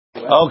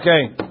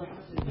Okay.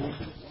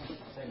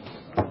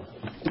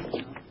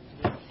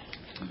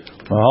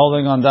 We're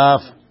holding on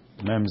Daf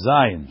Mem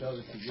Zayin.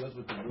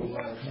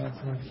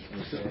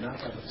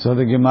 So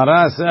the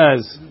Gemara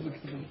says,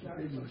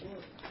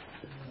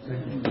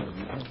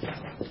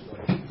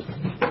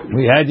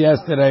 we had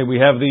yesterday, we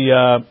have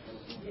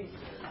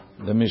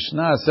the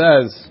Mishnah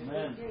says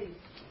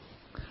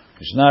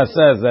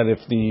that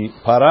if the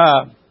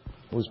para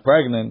who's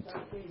pregnant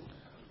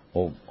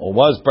or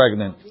was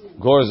pregnant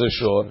gores a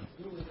shor,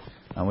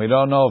 and we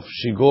don't know if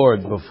she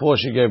gored before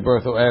she gave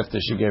birth or after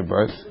she gave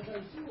birth.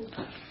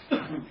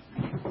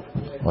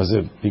 Was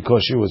it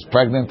because she was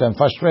pregnant and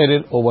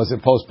frustrated, or was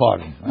it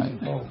postpartum? Right?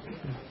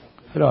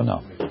 We don't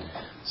know.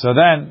 So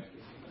then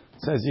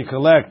it says you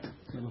collect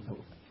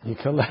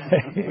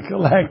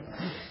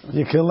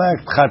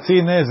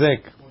chatzi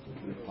nezek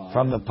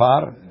from the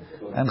par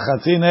and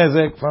chatzi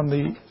nezek from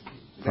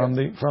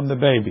the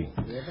baby.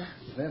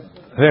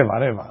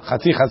 Reva,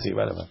 chatzi,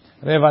 whatever.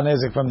 Reva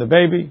nezek from the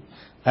baby,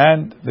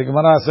 and the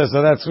Gemara says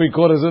so that's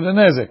 3/4 of the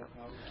nezek.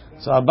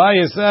 So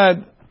Abaye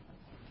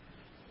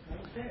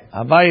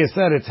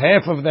said it's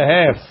half of the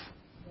half.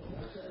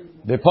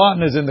 The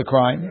partner's in the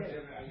crime,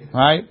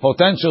 right?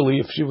 Potentially,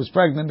 if she was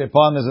pregnant, the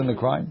partner's in the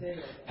crime.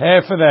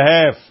 Half of the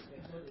half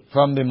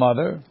from the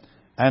mother,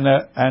 and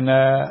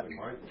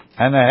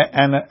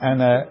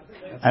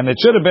it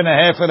should have been a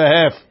half of the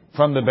half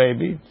from the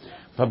baby,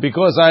 but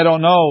because I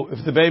don't know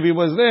if the baby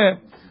was there,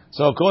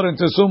 so according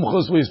to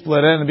Sumchus we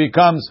split it, and it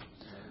becomes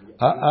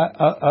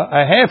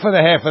a half of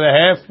the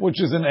half,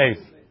 which is an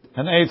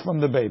eighth from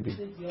the baby.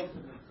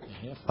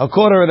 A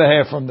quarter of the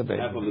half from the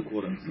baby. Half of the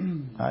quarter.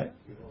 Right.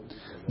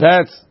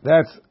 That's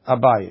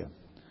Abaya.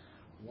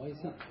 Why is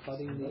he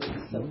cutting the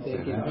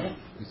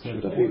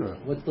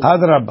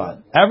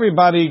Hadrabah.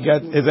 Everybody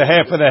is a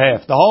half of the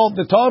half.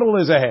 The total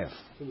is a half.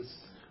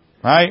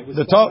 Right?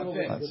 The total.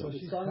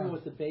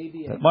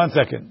 One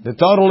second. The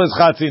total is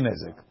chatzi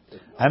nezek,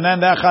 and then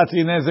that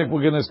chatzi nezek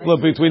we're going to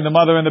split between the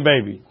mother and the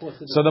baby.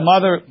 So the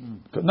mother,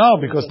 no,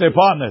 because they're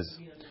partners.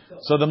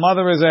 So the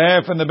mother is a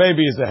half and the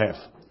baby is a half.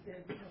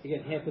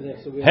 Half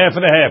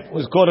of the half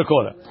was quarter,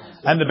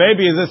 and the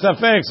baby is a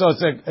safek, so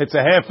it's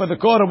a half of the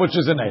quarter, which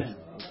is an eighth.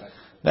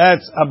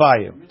 That's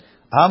Abaye.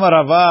 Amar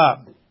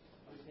Rava,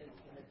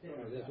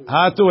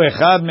 hatu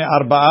echad me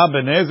arba'a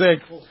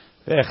benezek,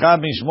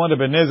 echad me shmona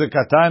benezek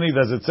katani.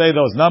 Does it say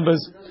those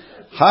numbers?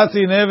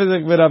 Hati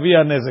nezek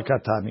v'ravia nezek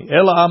katani.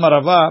 Ela Amar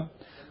Rava,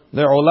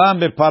 le'olam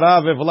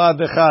be'para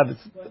ve'vlad echad.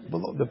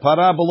 The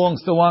para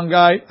belongs to one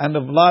guy, and the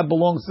vlad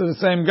belongs to the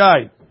same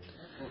guy.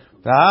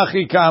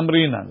 V'hachi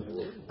ka'amrinan.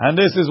 And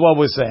this is what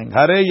we're saying.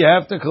 Hare, you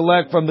have to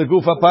collect from the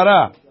gufa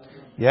para.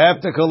 You have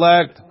to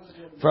collect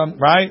from,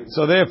 right?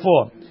 So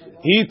therefore,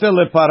 ita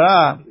le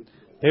para,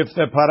 if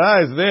the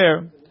para is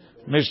there,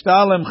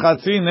 mishtalem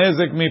chatzi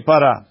nezek mi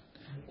para.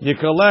 You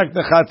collect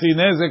the chatzi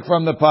nezek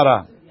from the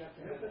para.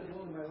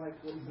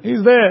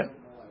 He's there.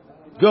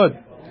 Good.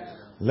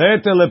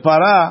 Lete le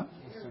para,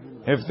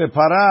 if the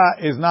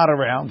para is not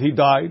around, he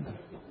died.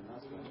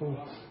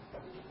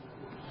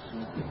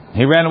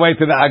 He ran away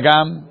to the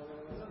agam.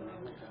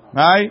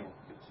 Right?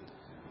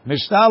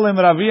 Mishtalim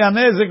ravia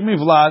nezek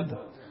mivlad.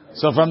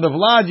 So from the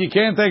vlad you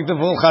can't take the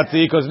full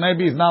chatzi because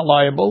maybe he's not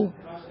liable.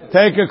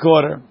 Take a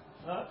quarter.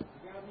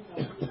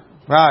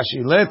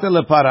 Rashi lete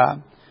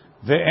lepara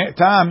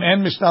ve'tam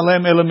en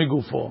mishtalem ela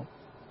migufo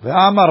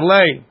ve'amar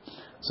lei.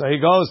 So he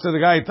goes to the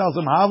guy. He tells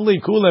him havli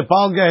kule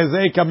palga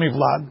hezeka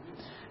mivlad.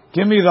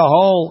 Give me the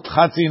whole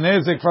chatzi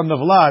nezek from the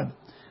vlad.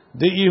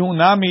 The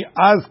ihunami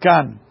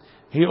azkan.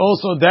 He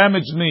also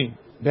damaged me.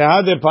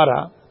 Be'ade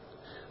para.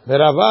 The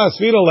Rava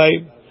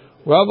Sfirolei,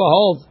 Rava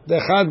holds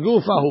the Chad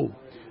Gufahu,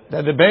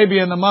 that the baby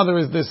and the mother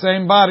is the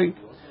same body.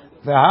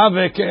 The Have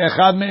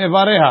Echad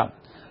Me'evareha.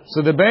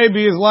 So the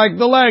baby is like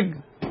the leg,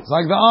 it's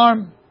like the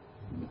arm.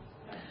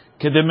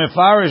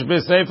 Kedemefarish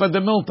B'Seifa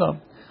Demilta,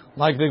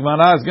 like the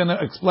Gemara is going to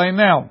explain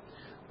now.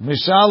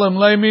 Mishalem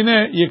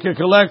Leimine, you can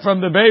collect from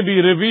the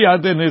baby Revia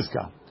de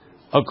Nizka,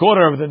 a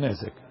quarter of the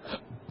Nizik.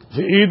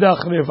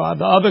 V'idach Riva,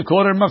 the other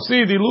quarter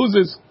Mafsid, he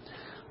loses.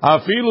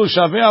 Afilu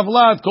shaveh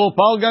avlad kol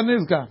palga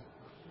nizka.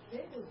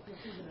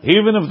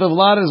 Even if the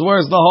vlad is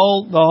worse, the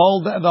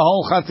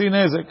whole chatzi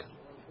nezik.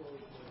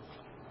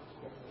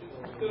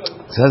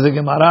 Says the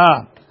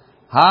Gemara,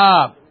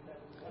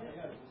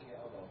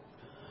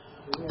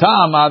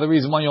 Ta'ama, the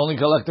reason why you only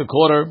collect a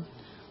quarter,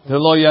 the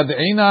lo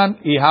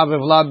yad'inan ihav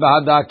vlad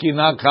b'hadaki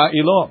nakha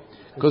ilo,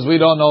 because we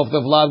don't know if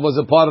the vlad was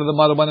a part of the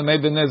mother when it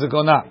made the nezik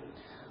or not.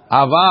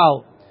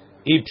 Aval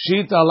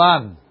ipshit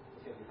alan.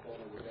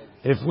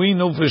 If we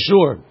knew for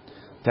sure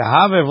to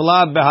have a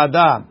vlad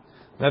behada,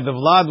 that the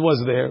vlad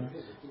was there,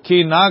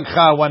 ki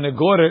nagcha when it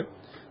got it,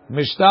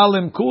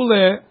 mishtalim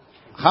kule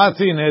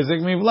chatzi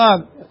nezek mi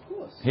vlad.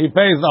 He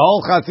pays the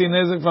whole chatzi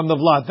nezek from the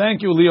vlad.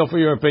 Thank you, Leo, for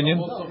your opinion.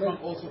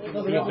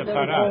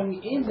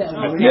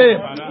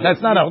 Yeah,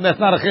 that's not a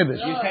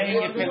chiddush. You're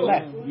saying if it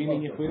left,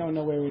 meaning if we don't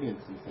know where it is.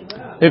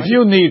 If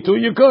you need to,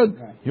 you could.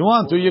 You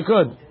want to, you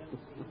could.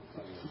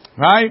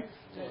 Right?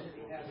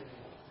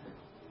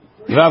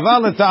 Rava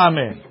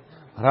l'ta'ameh.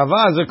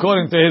 Rava is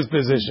according to his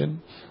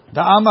position.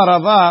 The Amar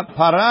Rava,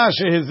 para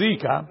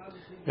shehizika,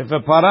 if a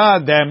para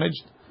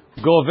damaged,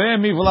 gove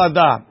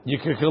mivlada, you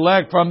can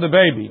collect from the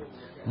baby.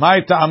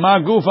 Mai ta'ama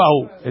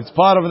gufahu, it's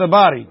part of the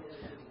body.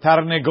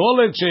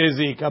 Tarnegolet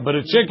shehizika, but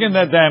a chicken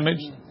that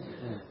damaged,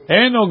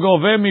 eno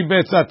gove mi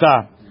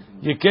betzata,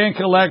 you can't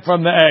collect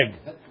from the egg.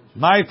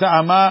 Mai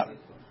ta'ama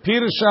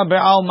pirsha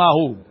be'al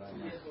mahu.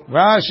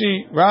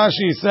 Rashi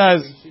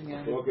says,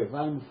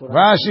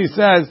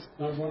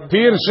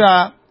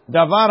 pirsha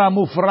davara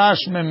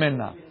mufrash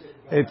memena.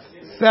 It's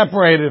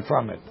separated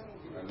from it.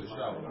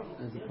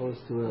 As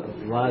opposed to a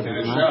rod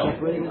that's not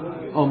separated?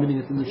 Oh, meaning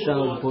it's in the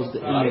shell as opposed to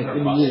in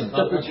the womb.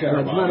 Separate shell.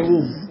 It's not a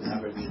womb.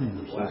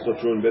 That's not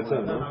true in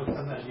Betzah, no?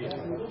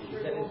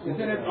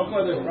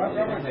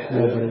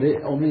 No, but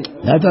it only...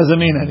 That doesn't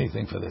mean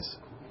anything for this.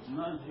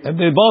 And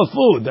they're both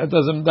food. That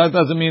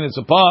doesn't mean it's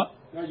a part.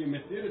 No, you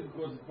mitzvah it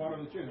because it's part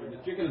of the chicken. The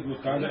chicken is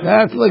mutar.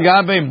 That's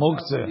legabe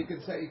muktzeh. You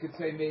could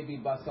say maybe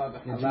basar,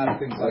 a lot of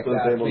things like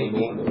that. Maybe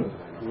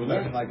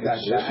something like that.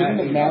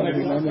 Shouldn't it matter?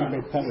 Remember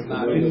they pet with the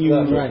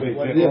Yeah,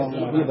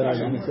 but I was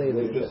going to say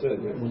that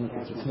when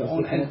it's its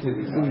own entity,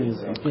 you can't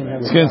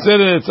have It's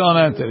considered its own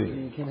entity.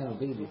 You can't have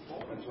a baby.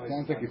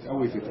 sounds like it's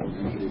always its own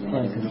entity.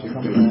 Right, because it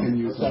comes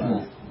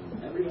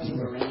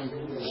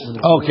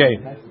Okay.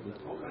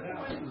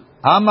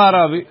 Amar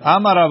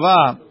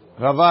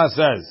Rava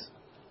says,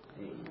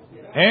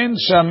 En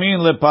shamin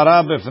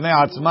lepara b'fnei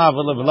atzma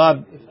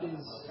v'levlad.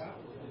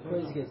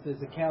 If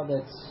there's a cow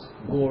that's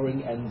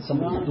goring and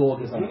somebody's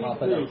dog is on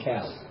top of that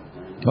cow.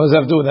 What does that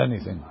have to do with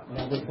anything?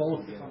 Now they're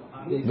both...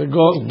 The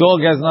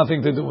dog has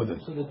nothing to do with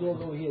it. So the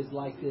dog over here is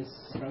like this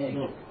egg.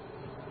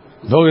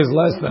 Dog is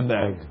less than the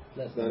egg.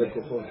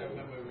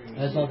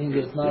 Has nothing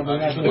to do. It's not.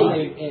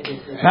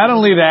 Not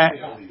only that,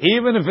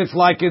 even if it's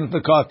like in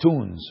the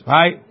cartoons,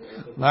 right?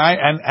 Right,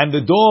 and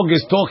the dog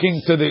is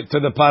talking to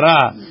the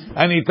para,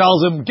 and he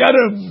tells him, "Get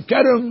him!"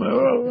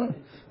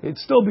 It'd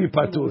still be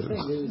patur.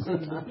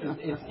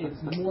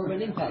 It's more of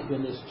an impact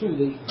when there's two.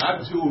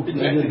 Not to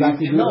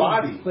the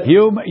body.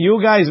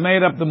 You guys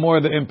made up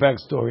the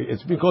impact story.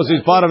 It's because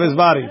he's part of his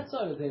body.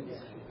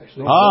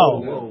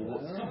 Oh,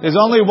 there's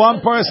only one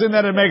person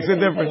that it makes a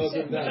difference.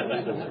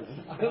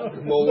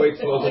 More weight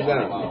slows him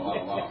down.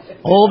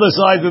 All the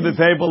sides of the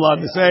table are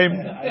the same.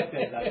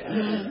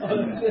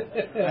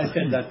 I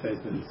said that first.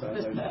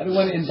 I don't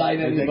want to indict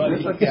anybody.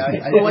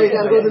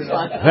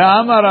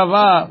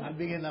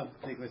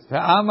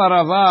 Ve'amar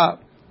Rava,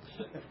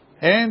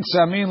 en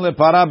shamin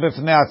lepara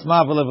b'fnei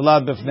atzma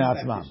v'levlad b'fnei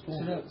atzma.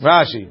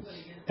 Rashi,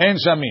 en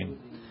shamin.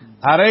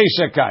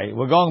 Areisha kai.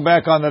 We're going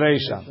back on the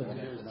Reisha.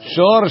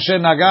 Shor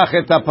shenagach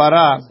et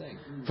hapara,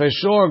 for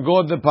sure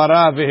God the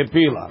para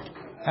v'hepila.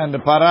 And the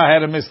para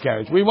had a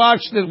miscarriage. We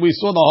watched it, we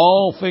saw the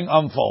whole thing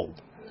unfold.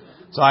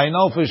 So I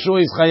know for sure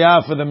he's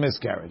chayav for the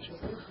miscarriage.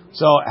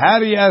 So how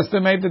do you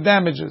estimate the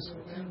damages?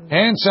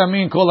 En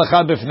shamin kol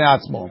echad b'fnei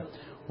atzmo.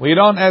 We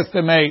don't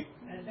estimate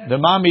the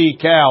mommy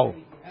cow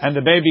and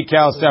the baby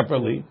cow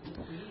separately.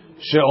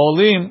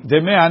 She'olim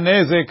demei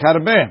hanezek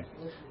harbe.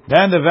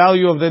 Then the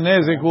value of the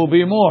nezek will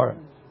be more.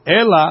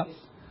 Ela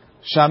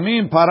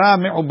shamin para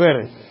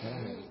me'uberet.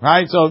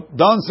 Right? So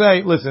don't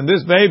say, listen,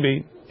 this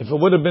baby, if it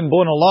would have been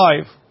born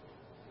alive,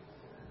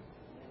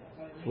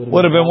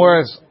 would have been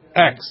worth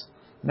X.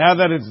 Now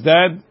that it's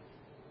dead,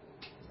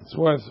 it's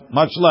worth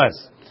much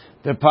less.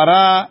 The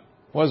para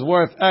was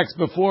worth X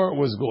before it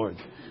was gored.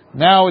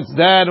 Now it's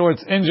dead or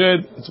it's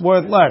injured, it's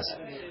worth less.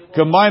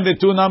 Combine the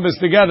two numbers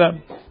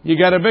together, you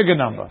get a bigger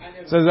number.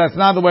 So that's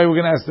not the way we're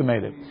going to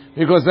estimate it.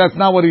 Because that's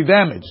not what he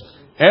damaged.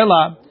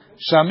 Ela,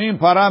 shamim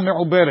para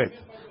me'uberet.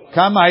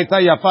 Kama haita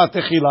yafa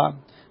techila.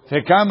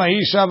 Tekama hi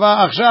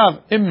shava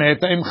achshav. Im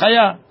meta im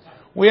chaya.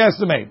 We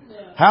estimate.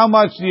 How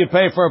much do you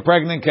pay for a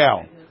pregnant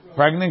cow?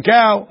 Pregnant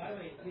cow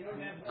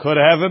could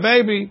have a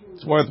baby.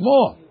 It's worth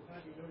more.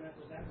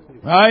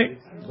 Right?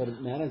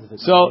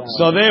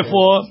 So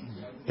therefore,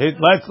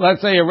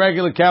 let's say a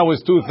regular cow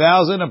was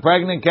 2,000, a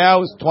pregnant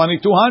cow is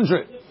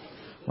 2,200.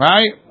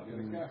 Right?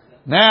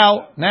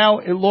 Now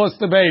it lost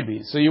the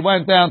baby. So you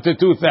went down to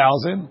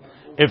 2,000.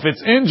 If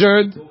it's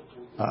injured,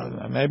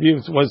 maybe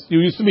you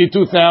used to be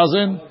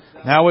 2,000,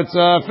 now it's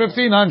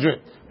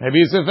 1,500.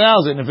 Maybe it's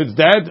 1,000. If it's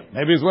dead,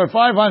 maybe it's worth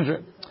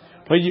 500.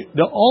 But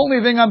the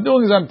only thing I'm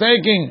doing is I'm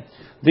taking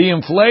the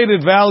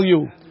inflated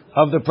value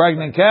of the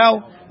pregnant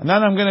cow, and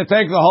then I'm going to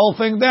take the whole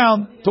thing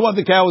down to what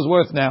the cow is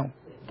worth now.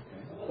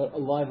 But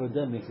alive or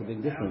dead makes a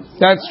big difference.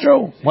 That's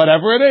true.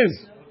 Whatever it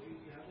is.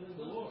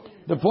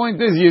 The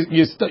point is,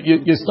 your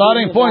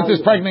starting point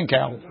is pregnant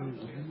cow.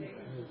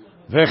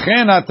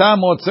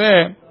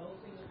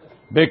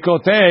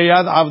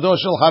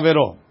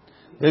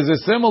 There's a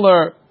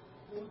similar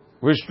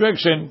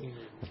restriction.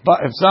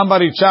 If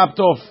somebody chopped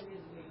off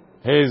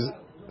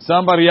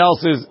somebody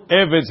else's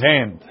Eved's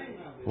hand,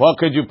 what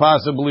could you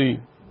possibly?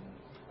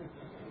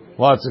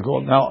 What's it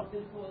called? Now,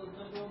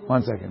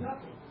 1 second.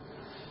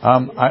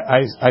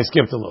 I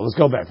skipped a little. Let's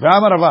go back.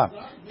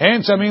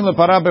 En shamin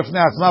lepara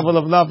b'fnei atzma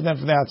v'levlad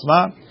b'fnei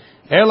atzma,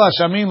 ela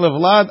shamin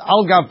levlad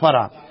al gav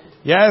para.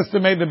 You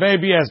estimate the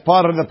baby as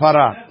part of the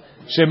para.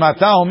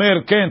 Shemata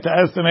omer ken, to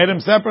estimate him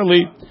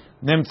separately.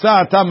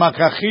 Nimtza ata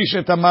makachish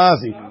et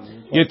mazik.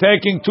 You're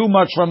taking too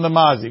much from the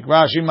mazik.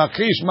 Rashi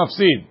machish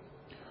mafsid.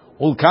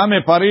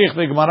 Ulkame parich.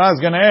 The Gemara is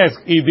going to ask,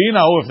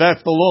 idina, if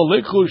that's the law,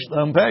 likhush,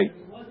 then pay.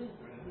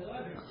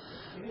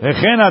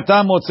 וכן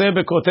אתה מוצא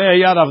בקוטע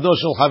יד עבדו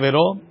של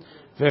חברו,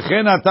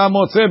 וכן אתה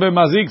מוצא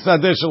במזיק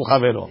שדה של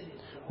חברו.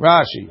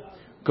 רש"י,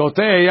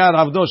 קוטע יד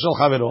עבדו של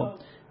חברו,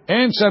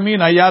 אין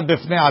שמין היד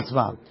בפני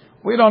עצמה.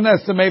 We don't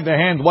estimate the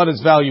hand, what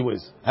its value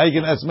is. How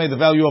you can estimate the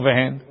value of a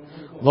hand?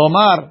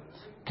 לומר,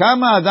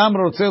 כמה אדם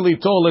רוצה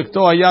ליטול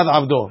לקטוע יד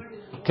עבדו?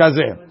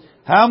 כזה.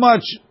 How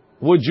much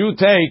would you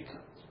take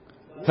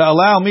to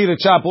allow me to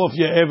chop off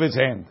your Eved's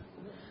hand?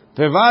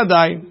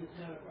 תוודאי,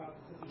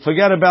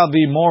 forget about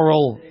the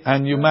moral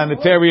and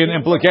humanitarian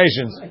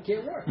implications.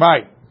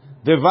 Right.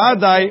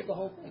 Devadai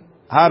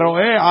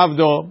haroe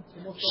avdo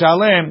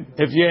shalem.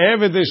 If you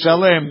ever the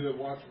shalem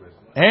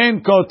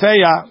and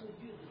koteya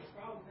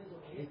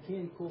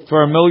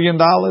for $1 million,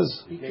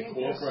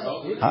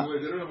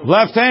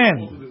 left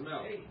hand.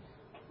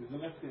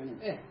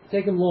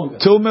 Take him longer.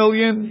 2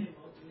 million.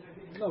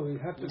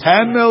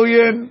 10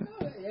 million.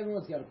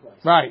 Everyone's got a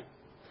price. Right.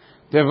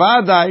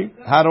 Devadai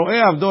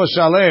haroe avdo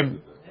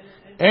shalem.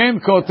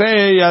 En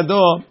kotei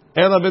yado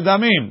ela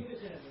bedamim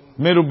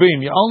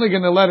merubim. You're only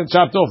going to let it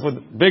chopped off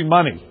with big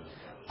money.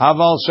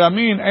 Aval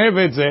shamin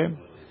eved ze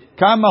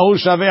kama hu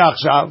shaveh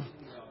achshav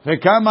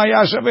vekama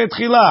ya shaveh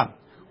tchila.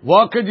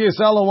 What could you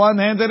sell a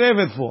one-handed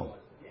eved for?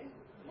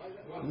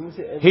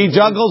 He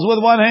juggles with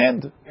one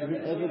hand.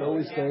 Eved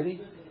always 30?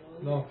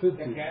 No, 50.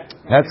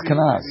 That's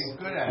knas.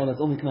 Oh,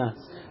 that's only knas.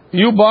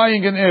 You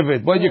buying an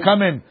eved, but you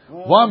come in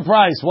one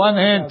price, one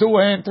hand, two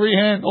hand, three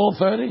hand, all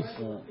 30.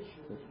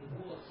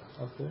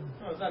 Okay.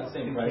 No, it's not the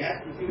same price.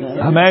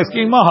 I'm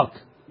asking Mark.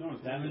 No,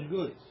 damaged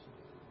goods.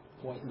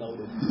 Not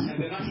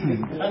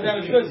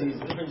damaged goods. It's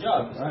a different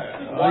job. He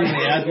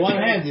has one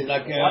hand. He's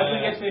like. Why do we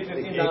get paid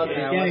 $15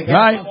 an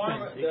hour?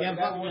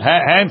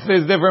 Right. Hence,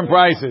 there's different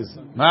prices.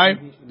 Right?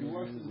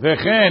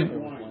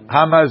 V'chen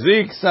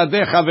hamazik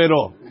sadeh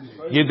chavero.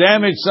 You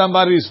damage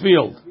somebody's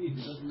field.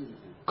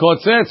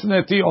 Kotzetz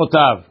neti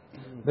otav.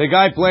 The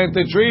guy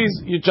planted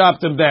trees, you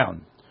chopped them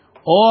down.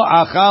 Or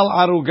achal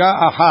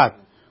aruga achat.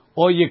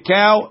 Or your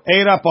cow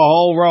ate up a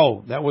whole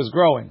row that was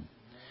growing.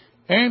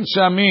 And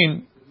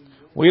shamin,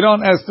 we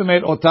don't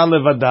estimate otah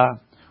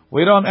levada.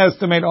 We don't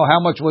estimate, how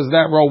much was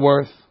that row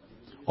worth?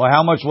 Or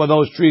how much were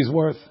those trees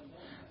worth?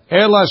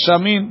 Ela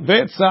shamin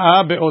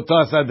ve'tza'ah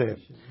be'otah sadeh.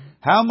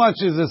 How much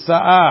is a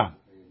sa'ah?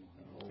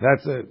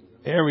 That's an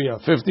area,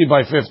 50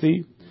 by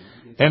 50.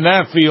 In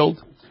that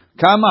field.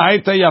 Kama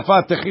haita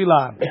yafat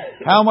techila.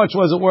 How much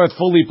was it worth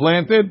fully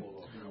planted?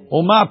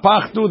 Uma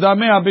pachtu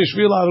damea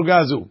bishvil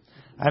arugazu.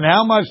 And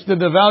how much did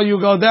the value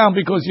go down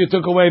because you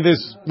took away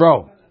this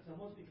row?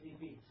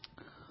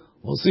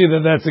 We'll see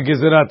that that's a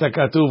Gezerat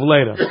HaKatuv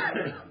later.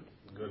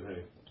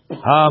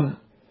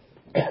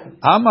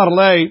 Amar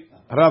lei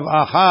Rav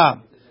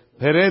Aha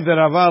Pered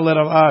Rava le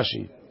Rav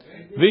Ashi.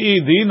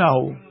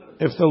 V'idinahu.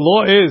 If the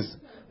law is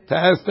to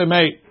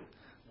estimate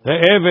the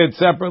Eved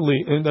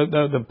separately,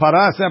 the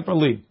Parah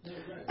separately,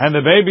 and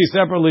the baby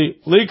separately,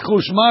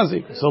 likhush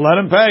mazik. So let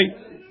him pay.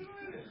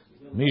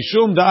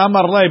 Mishum da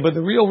amar lei, but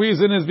the real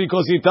reason is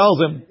because he tells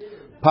him,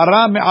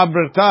 Para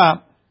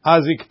me'aberta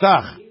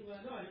aziktach.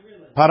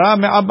 Para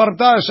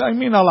me'aberta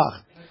shaymin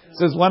alach.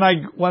 Says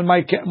when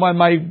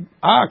my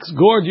ox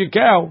gored your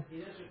cow,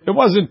 it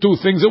wasn't two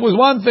things, it was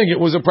one thing. It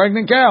was a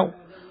pregnant cow.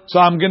 So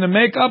I'm going to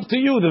make up to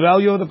you the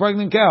value of the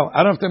pregnant cow.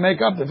 I don't have to make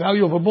up the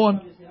value of a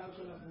born.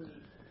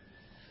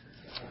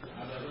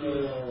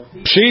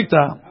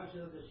 Pshita.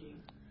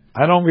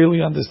 I don't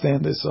really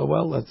understand this so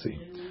well. Let's see.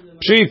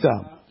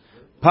 Pshita.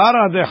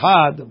 Para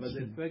dehad. But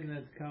the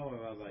pregnant cow,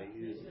 Rabbi,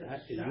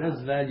 is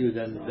less value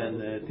than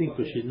thing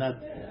because she's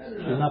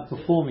not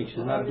performing. She's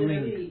not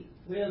doing.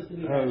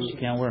 She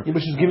can't work. Yeah,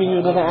 but she's giving you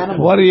another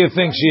animal. What do you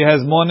think? She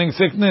has morning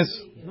sickness?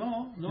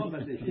 No,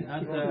 but she's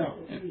not.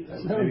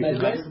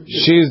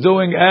 She's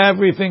doing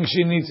everything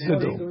she needs to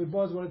do.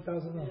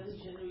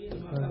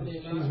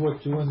 She's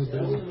worth $200.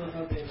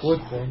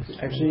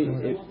 Actually,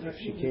 if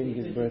she can't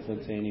give birth,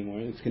 let's say, anymore,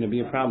 it's going to be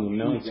a problem.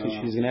 No, it's because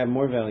she's going to have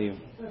more value.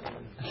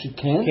 She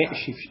can't?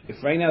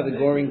 If right now the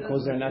goring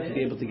causes her not to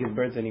be able to give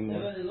birth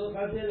anymore,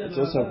 it's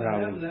also a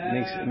problem.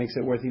 Makes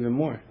it worth even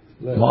more.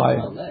 Why?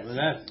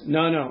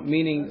 No.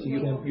 Meaning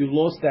you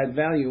lost that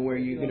value where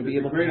you're going to be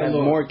able to have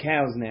more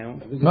cows now.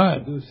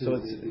 Right. So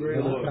it's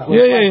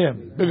Yeah.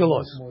 Bigger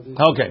loss.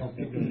 Okay.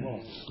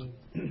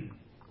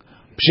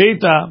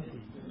 Pshita.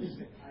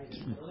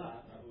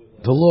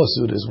 The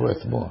lawsuit is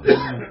worth more.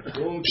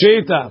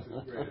 Pshita.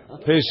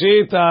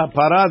 Peshita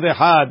para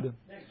dehad.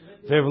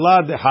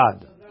 Vevlad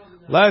dehad.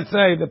 Let's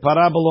say the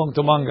para belonged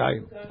to one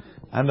guy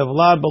and the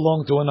vlad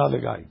belonged to another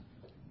guy.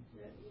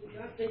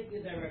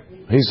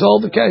 He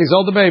sold the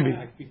baby.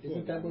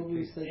 Isn't that what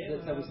we said?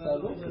 That's how we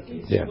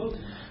started? Yeah.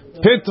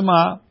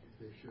 Pitma.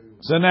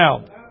 So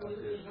now,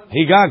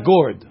 he got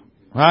gored,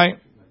 right?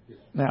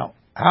 Now,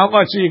 how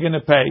much are you going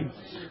to pay?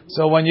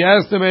 So when you're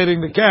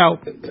estimating the cow,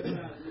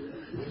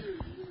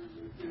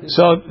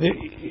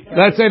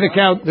 let's say the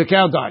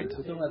cow died.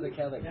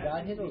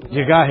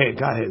 You go ahead.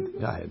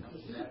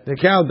 The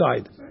cow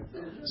died.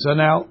 So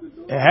now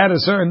it had a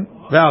certain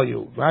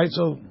value, right?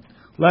 So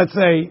let's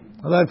say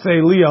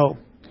Leo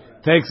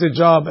takes a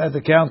job at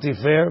the county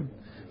fair.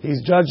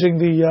 He's judging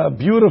the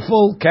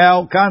beautiful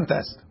cow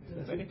contest.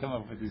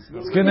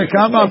 It's going to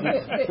come up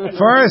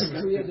first,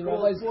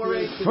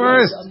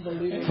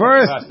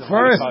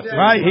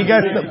 right?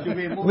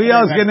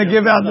 Leo's going to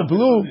give out the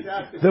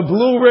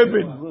blue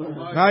ribbon,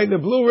 right? The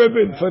blue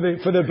ribbon for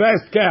the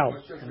best cow,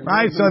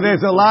 right? So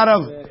there's a lot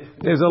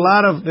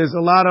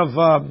of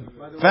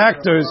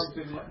factors.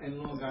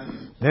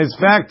 There's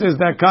factors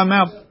that come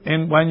up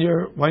in when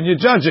you're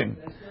judging.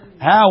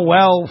 How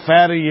well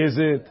fatty is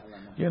it?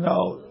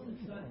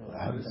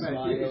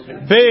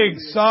 Big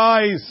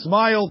size,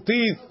 smile,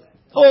 teeth,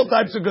 all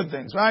types of good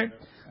things, right?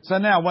 So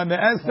now, when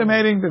they're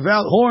estimating the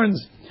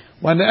horns,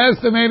 when they're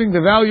estimating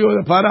the value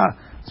of the para,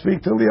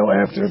 speak to Leo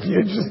after if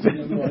you're interested.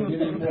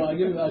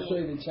 I'll show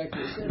you the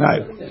checklist.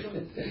 Right.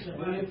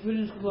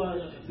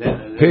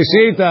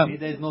 Peshita.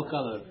 There's no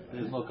color.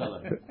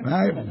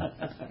 Right.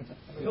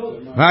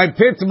 Right.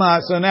 Pitma.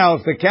 So now,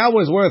 if the cow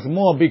was worth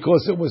more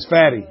because it was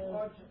fatty,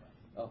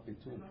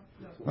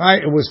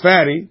 right? It was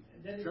fatty.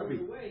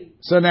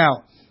 So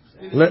now,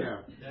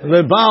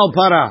 lebal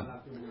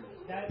para.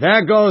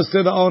 That goes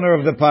to the owner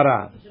of the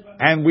para.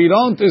 And we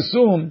don't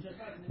assume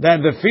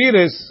that the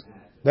fetus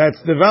that's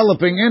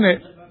developing in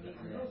it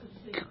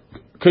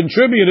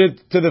contributed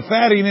to the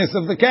fattiness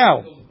of the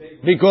cow.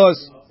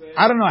 Because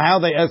I don't know how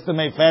they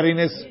estimate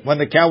fattiness when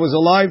the cow was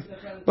alive,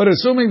 but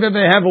assuming that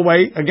they have a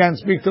way, again,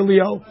 speak to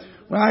Leo,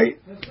 right?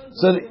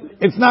 So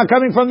it's not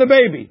coming from the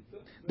baby.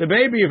 The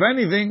baby, if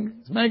anything,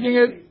 is making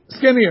it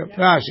skinnier.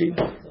 Rashi,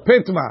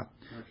 pitma.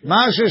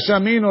 Masha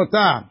shamin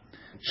ota.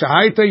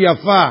 Shahaita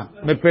yafa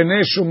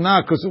mepene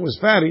shumna, because it was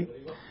fatty.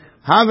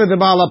 Have the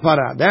bala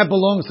para. That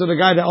belongs to the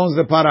guy that owns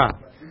the para.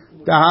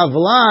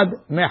 Tahavlad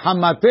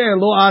mehamate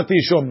lo ati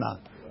shumna.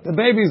 The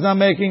baby's not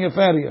making it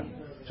fattier.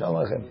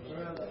 Shalom.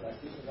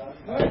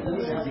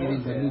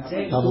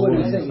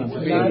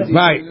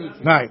 Right.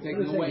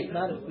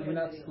 We're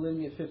not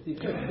splitting it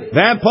 50-50.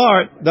 That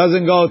part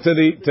doesn't go to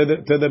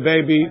the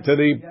baby, to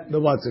the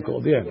what's it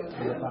called? Yeah.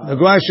 The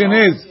question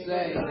is,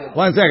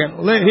 1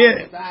 second.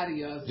 Here,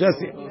 just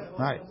here.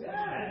 Right.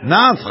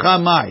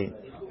 Nafchamai.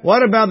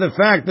 What about the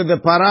fact that the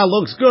para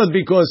looks good?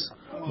 Because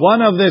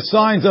one of the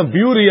signs of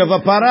beauty of a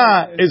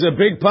para is a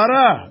big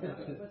para.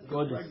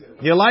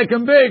 You like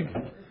them big,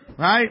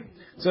 right?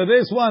 So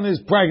this one is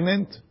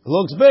pregnant,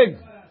 looks big.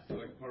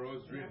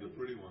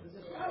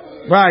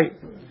 Right.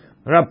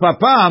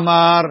 Rapapa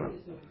Amar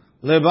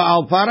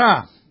Lebaal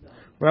Para.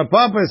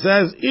 Rapapa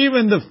says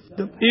even the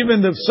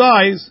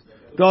size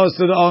goes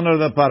to the owner of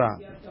the para.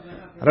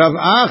 Rav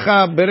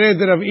Acha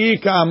Bered Rav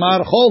Ika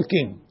Amar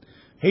Cholkin.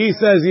 He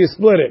says you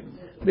split it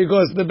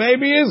because the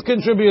baby is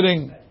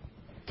contributing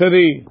to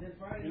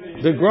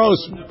the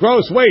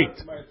gross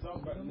weight.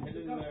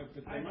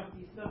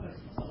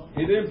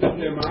 He did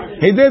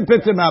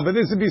pitema, but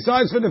this is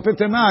besides for the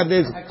pitema.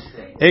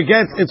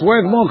 It's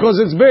worth more because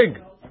it's big.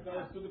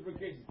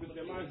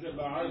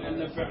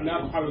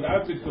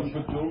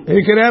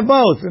 He could have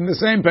both in the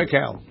same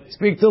pekel.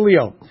 Speak to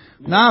Leo.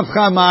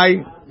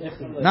 Nafchamai,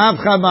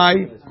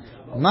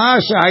 ma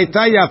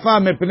shahita yafa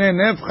mepnei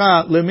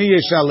nefcha lemi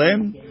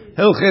yeshalem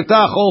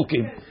hilcheta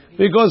cholkim.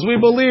 Because we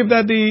believe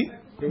that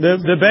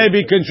the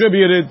baby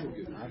contributed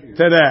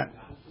to that.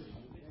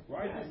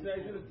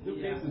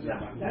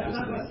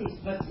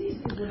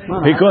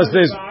 Because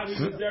there's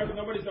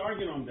nobody's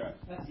arguing on that.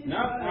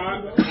 Now,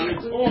 on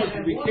its own,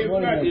 it became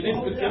fat. You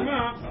didn't put them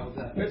out.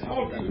 Let's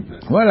hold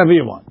it. Whatever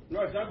you want.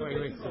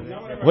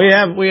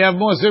 We have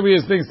more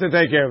serious things to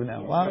take care of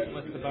now. What?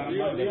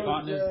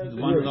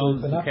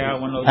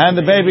 And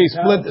the baby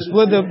split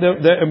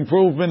the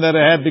improvement that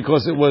it had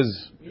because it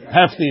was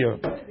heftier.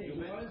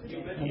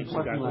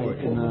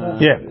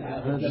 Yeah.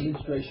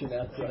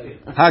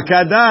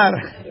 Hakadar.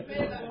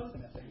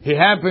 He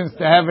happens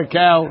to have a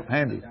cow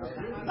handy.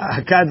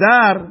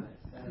 Kadar,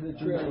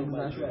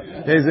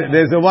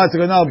 there's a what's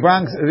going on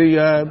Bronx,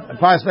 the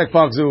Prospect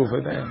Park Zoo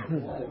for them.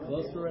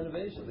 Close for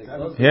renovation.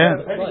 Yeah.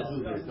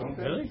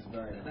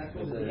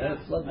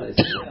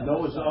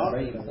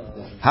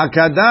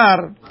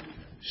 Hakadar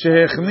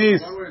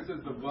shehechnis. Where it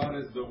says the blood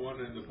is the one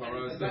and the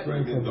para is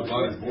separate, means the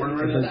blood is born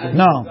already?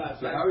 No.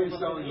 So how are you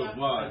selling the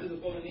blood if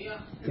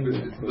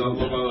it's the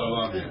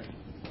blood?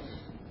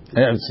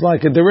 It's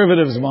like a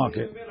derivatives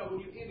market.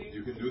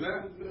 You can do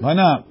that? Why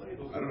not?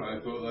 I don't know. I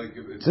thought like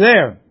It's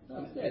there.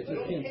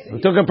 We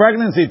took a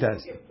pregnancy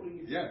test.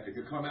 Yeah, it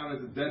could come out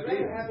as a dead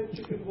baby.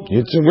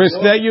 It's a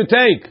risk that you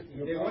take.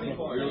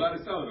 Oh, you're allowed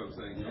to sell it. I'm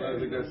saying. You're allowed to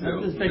take that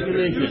sale.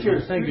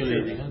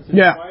 Speculating.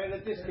 Yeah.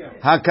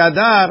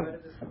 Hakadar.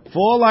 For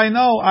all I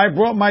know, I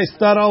brought my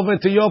stud over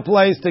to your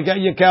place to get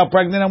your cow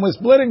pregnant and we're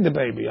splitting the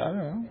baby. I don't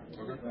know.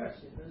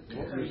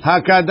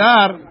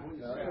 Hakadar.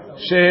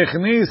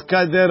 Shechnis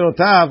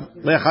kaderotav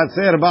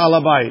lechatzer ba'al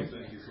habayit.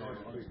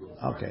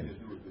 Okay.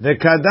 The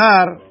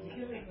kadar,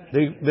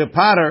 the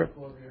potter,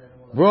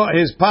 brought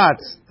his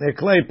pots, their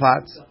clay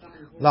pots,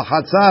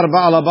 lachatzar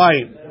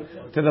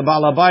ba'alabayit, to the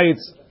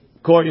ba'alabayit's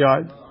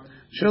courtyard,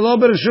 shelo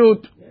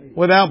b'reshut,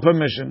 without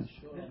permission.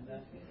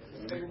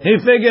 He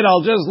figured,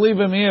 I'll just leave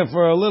him here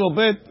for a little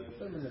bit,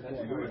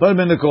 put him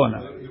in the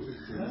corner.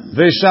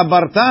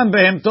 V'shabartan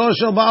behemto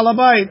shel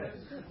ba'alabayit,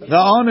 the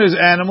owner's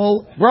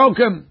animal broke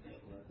him.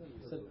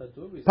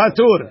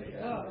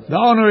 Patur. The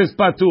owner is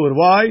patur.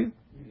 Why?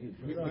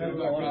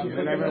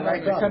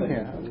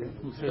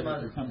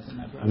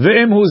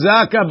 V'im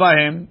huzaka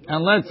bahim,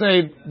 and let's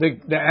say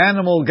the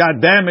animal got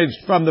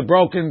damaged from the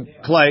broken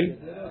clay.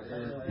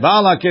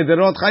 Ba'ala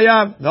kederot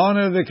chayav, the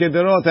owner of the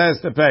kederot has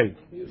to pay.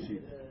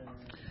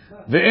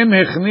 V'im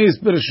hechnis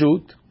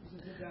b'reshut,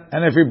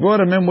 and if he brought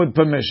him in with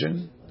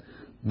permission,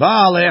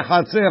 ba'ale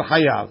chatzir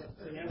chayav,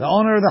 the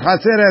owner of the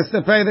chatzir has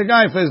to pay the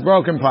guy for his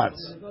broken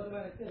pots.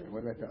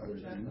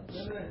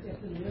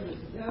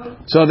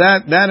 So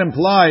that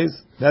implies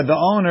that the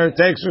owner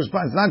takes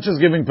responsibility. It's not just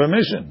giving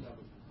permission.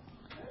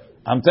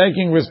 I'm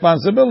taking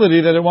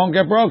responsibility that it won't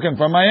get broken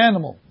from my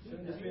animal.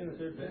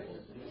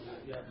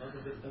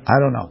 I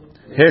don't know.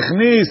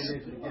 Hechnis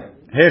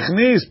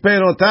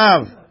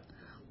perotav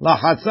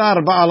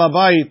lachatzar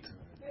ba'alabayit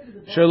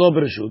shelo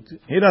b'reshut.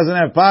 He doesn't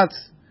have pots.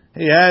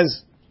 He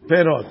has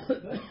perot.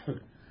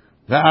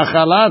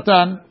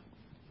 Ve'achalatan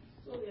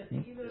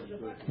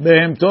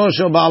behemto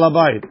shel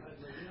ba'alabayit.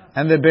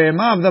 And the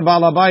behemah of the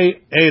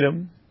ba'alabayit ate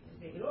him.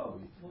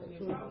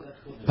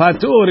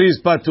 Patur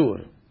is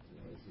patur.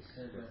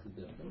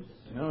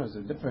 No, there's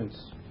a difference.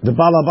 The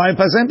ba'alabayit,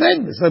 same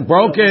thing. It's a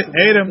broke it,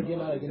 ate him.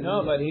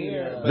 No, but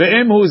here.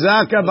 Ve'im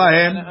huzaka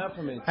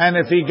bahem, and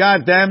if he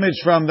got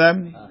damage from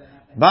them,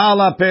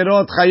 ba'ala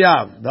perot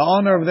chayav. The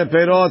owner of the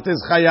perot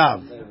is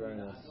chayav.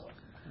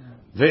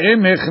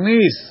 Ve'im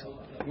hechnis.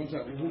 Who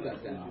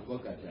got damaged?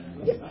 What got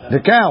damaged? The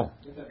cow.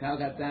 The cow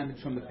got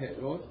damaged from the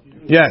perot?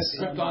 Yes.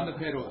 Tripped on the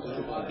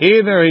perot.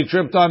 Either he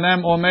tripped on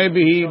them, or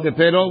maybe the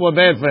perot were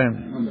bad for him.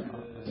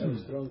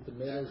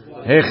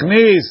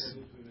 Hechnis.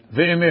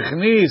 Ve'im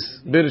hechnis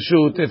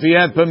birshut, if he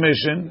had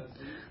permission,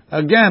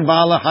 again,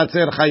 ba'ala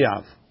chatzir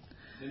chayav.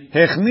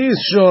 Hechnis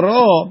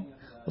shoro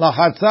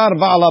lachatzar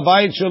ba'ala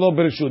bayit shelo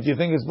birshut. You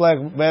think it's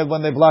bad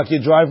when they block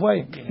your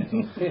driveway?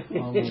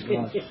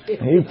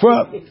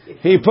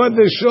 He put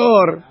the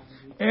shore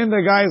in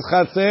the guy's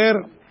chatzir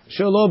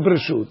shelo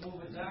birshut.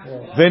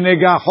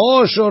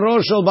 Ve'negaho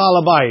shoro shel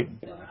ba'ala bayit.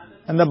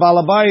 And the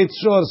ba'ala bayit's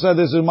shore said,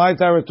 this is my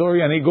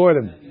territory, and he gored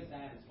him.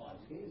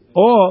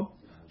 Or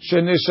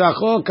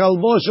Shenishacho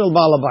kalbo shel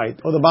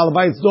balabayit, or the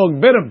balabayit's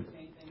dog bit him.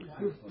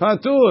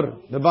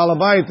 Patur, the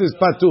balabayit is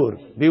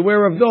patur.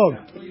 Beware of dog.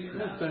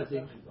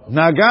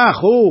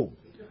 Nagachu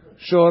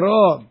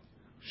shoro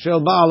shel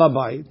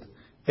balabayit.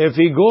 If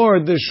he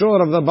gored the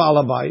shore of the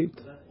balabayit,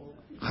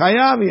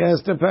 chayav, he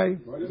has to pay.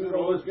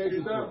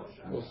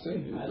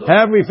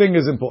 Everything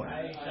is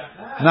important.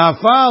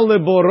 Nafal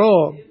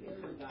leboro,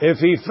 if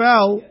he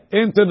fell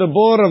into the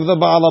bore of the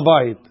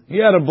balabayit, he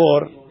had a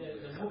bore.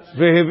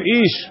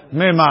 Vehivish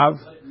memav.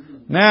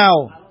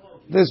 Now,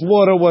 this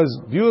water was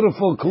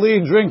beautiful,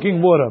 clean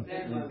drinking water.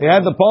 They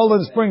had the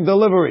Poland Spring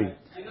delivery.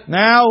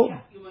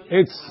 Now,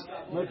 it's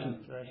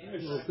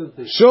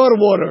shore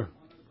water.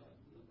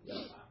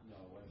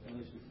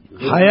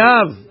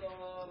 Hayav.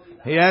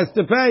 He has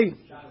to pay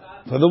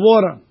for the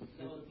water.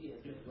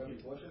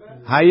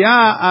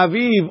 Haya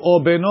aviv o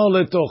beno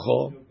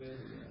letocho.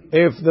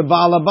 If the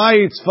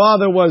Ba'alabayit's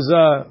father was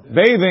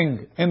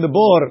bathing in the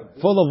bore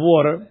full of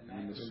water,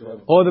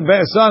 or the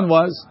son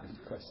was,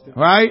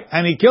 right?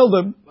 And he killed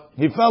him.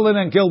 He fell in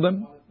and killed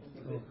him.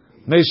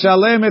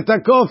 Meshalem et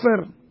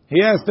kofer.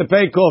 He has to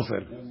pay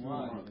kofer.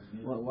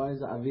 Why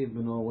is Aviv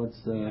Beno?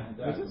 What's the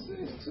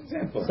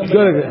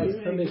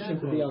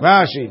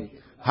Rashi.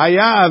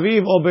 Haya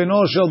Aviv o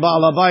Beno shel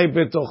Ba'alabayit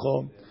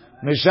betocho.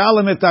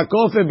 Meshalem et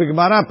kofer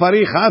b'Gemara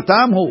parich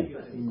hatamhu.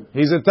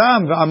 He's a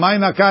tam. V'amay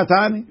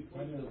nakatani.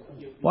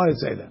 Why did it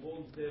say that?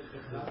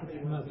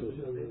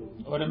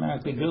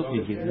 Automatically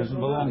guilty. It doesn't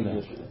belong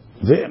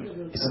there.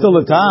 It's still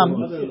a tam.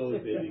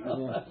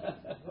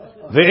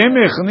 Ve'im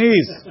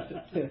echnis.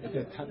 This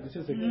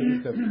is a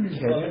case of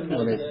keren,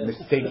 when it's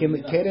mistaken.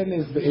 Keren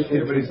is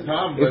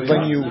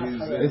when you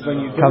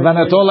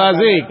Kavanato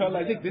lazik.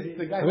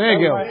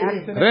 Regel.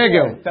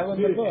 It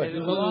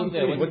doesn't belong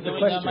there. What's the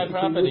question? On my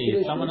property?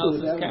 It's someone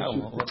else's cow.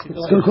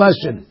 It's a good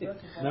question.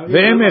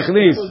 Ve'im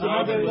echnis.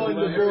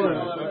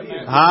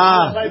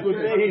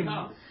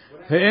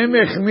 Ve'im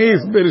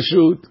echnis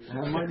birshut.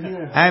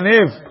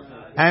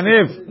 And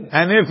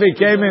if he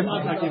came in,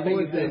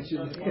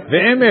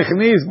 ve'im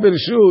echnis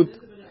birshut,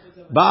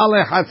 ba'al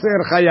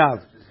chatzer chayav.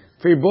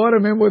 If he brought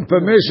him in with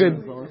permission,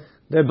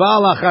 the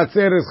ba'al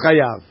chatzer is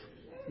chayav.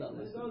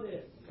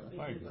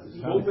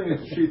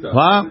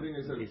 What?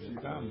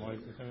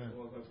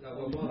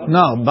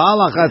 No,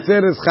 ba'al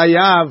chatzer is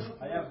chayav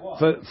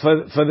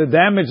for the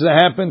damage that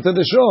happened to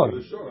the shore.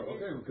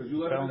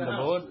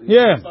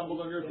 Yeah.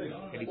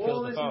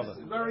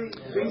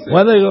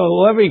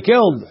 Whoever he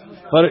killed,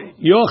 But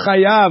you're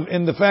chayav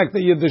in the fact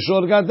that the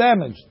shor got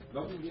damaged.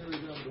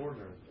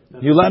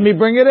 You let me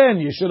bring it in.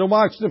 You should have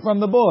watched it from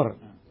the bor.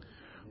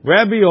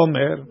 Rabbi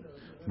Omer,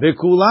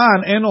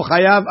 Bekulan eno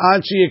chayav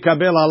ad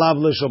sheyikabel alav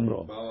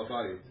l'shomro.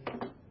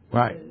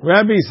 Right.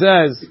 Rabbi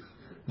says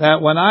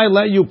that when I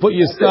let you put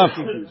your stuff,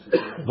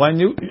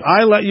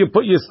 I let you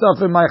put your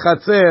stuff in my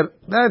chatzer,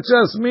 that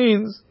just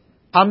means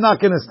I'm not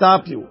going to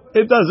stop you.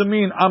 It doesn't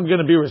mean I'm going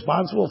to be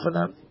responsible for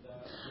that.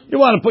 You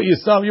want to put your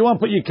stuff, you want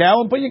to put your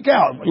cow, and put your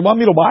cow. You want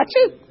me to watch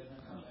it?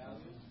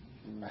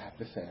 I have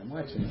to say, I'm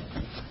watching it.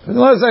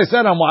 Unless I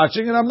said I'm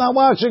watching it, I'm not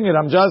watching it.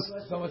 I'm just...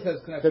 Someone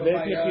says, can I put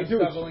my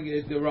shoveling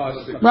in the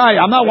garage? Right,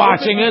 I'm not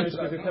watching it.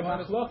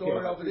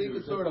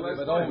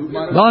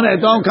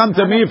 Don't come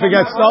to me if it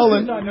gets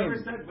stolen. That's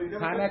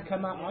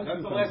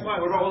the last line.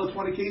 What about all the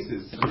 20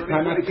 cases?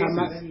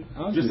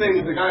 Just saying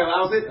if the guy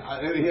allows it,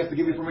 he has to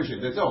give me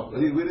permission. That's all.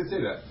 We didn't say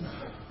that.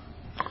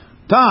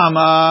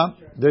 Tama,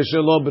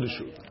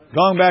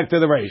 going back to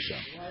the Reisha.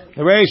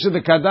 The Reisha,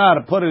 the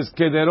Kadar, put his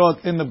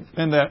kederot in the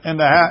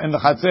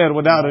chatzer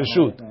without a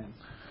shoot.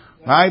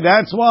 Right?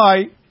 That's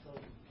why,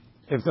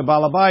 if the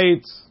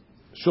balabait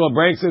sure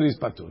breaks it, he's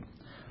patur.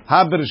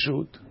 Haber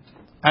shoot.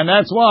 And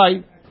that's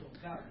why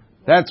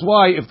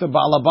if the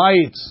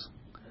balabait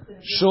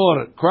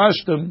sure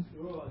crushed him,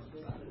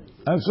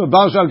 and so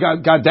Balshal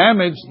got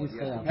damaged,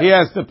 he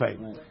has to pay.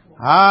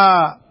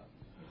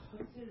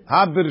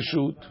 Haber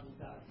shoot,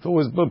 if it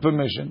was by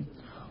permission.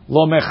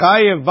 Lo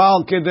mechayev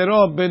bal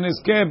kederot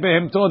beniske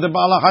behemto de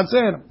bal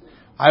chatzer.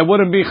 I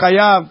wouldn't be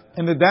chayav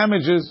in the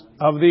damages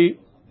of the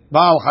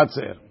bal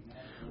chatzer.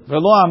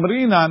 Velo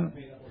amrinan,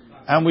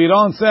 and we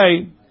don't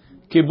say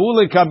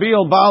kibule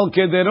kabil bal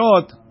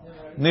kederot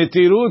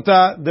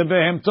netiruta de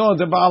behemto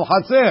de bal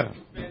chatzer.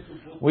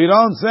 We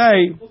don't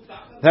say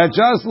that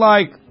just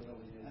like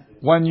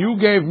when you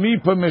gave me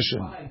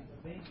permission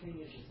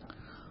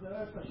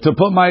to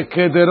put my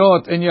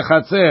kederot in your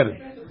chatzer,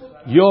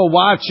 you're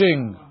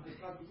watching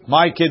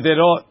my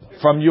kederot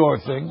from your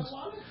things.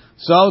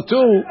 So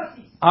too,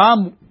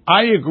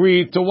 I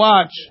agree to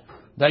watch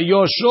that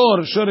your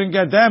shor shouldn't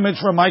get damaged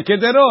from my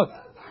kederot.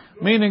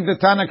 Meaning the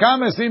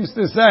Tanakama seems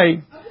to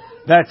say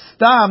that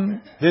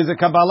stam there's a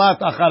kabbalat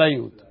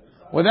acharayut.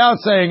 Without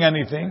saying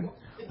anything,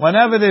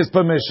 whenever there's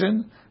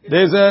permission,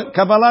 there's a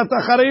kabbalat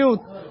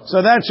acharayut.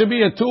 So that should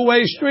be a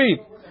two-way street.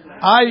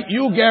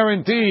 You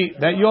guarantee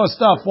that your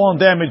stuff won't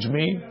damage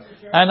me,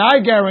 and I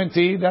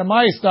guarantee that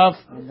my stuff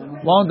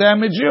won't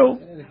damage you.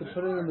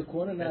 Put it in the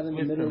corner, not in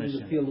the middle of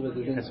the field with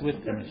the That's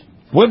with permission.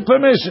 With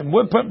permission.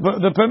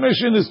 The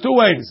permission is two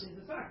ways.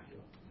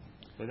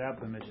 Without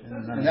permission.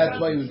 And that's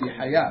why you would be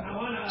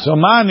hayav. So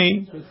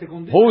Mani,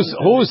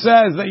 who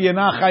says that you're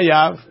not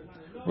chayav?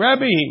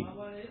 Rabbi.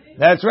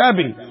 That's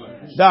Rabbi.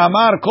 Da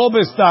Amar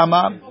Kobes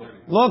Tama,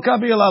 Lo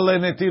Kabila Le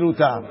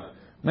Netirutam.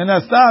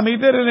 Minastam, he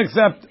didn't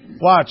accept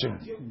watching.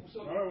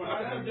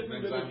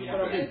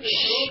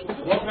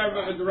 What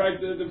have the right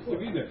to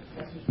be there?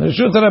 The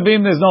Shut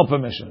Rabim, there's no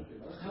permission.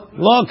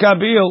 Lo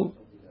Kabil.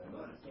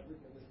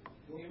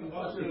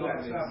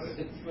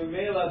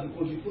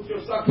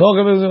 Lo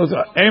Kabil.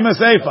 Ema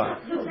Seifa.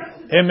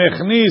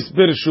 Emechnis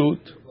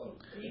Birshut.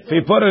 If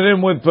he put it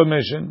in with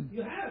permission,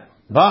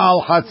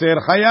 Baal Chatzer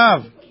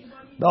Chayav.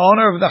 The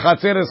owner of the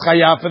Chatzer is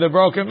Chayav for the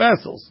broken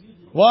vessels.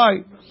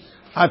 Why?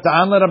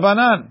 Ata'an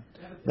L'Rabanan.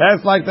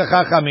 That's like the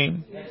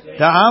Chachamim.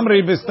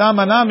 Ta'amri Bistam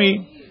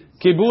Anami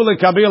Kibul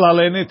Kabil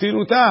Ale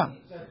Netiruta.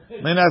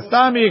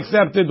 Minastami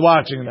accepted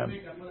watching them.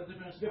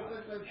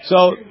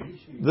 So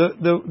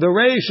the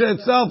Reisha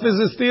itself is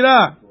a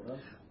stira.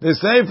 The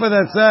Sefer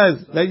that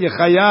says that you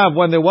chayav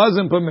when there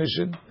wasn't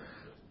permission,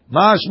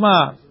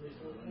 mashma,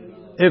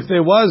 if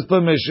there was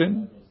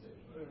permission,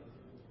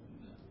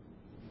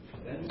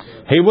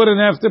 he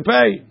wouldn't have to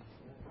pay.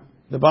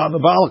 The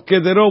Baal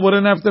Kedero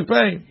wouldn't have to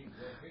pay.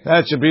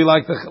 That should be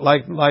like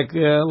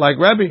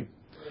Rebbe.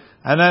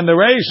 And then the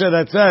Reisha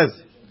that says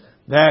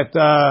that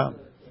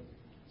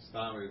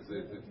Stam,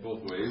 it's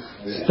both ways.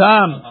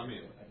 Stam.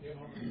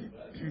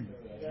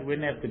 You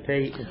wouldn't have to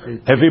pay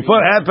If he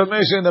had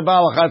permission, the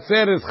Baal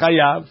Chatzer is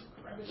chayav.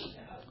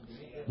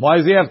 Why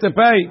does he have to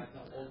pay?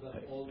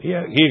 He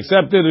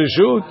accepted a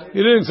shoot. He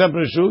didn't accept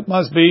a shoot.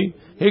 Must be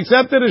he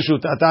accepted a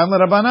shoot. Atam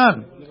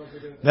Rabbanan.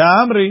 The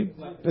Amri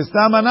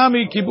Pistam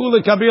Anami Kibul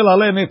Kabil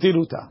Ale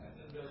Netiruta.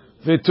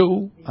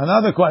 V'tu,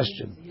 another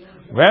question.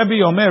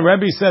 Rabbi Omer,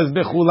 Rabbi says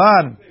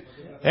Bechulan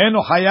Enu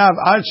Chayav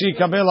Ad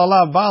Sheyikabel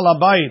Alav Baal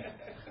Habayit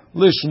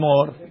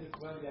Lishmor.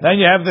 Then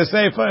you have the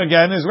Sefer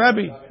again is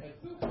Rabbi.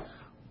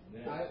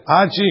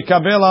 Ad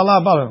Sheyikabel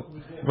Alav Baal.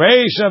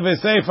 Reisha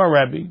v'Sefer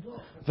Rabbi.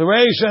 The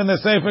Reisha and the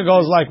Sefer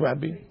goes like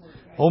Rabbi.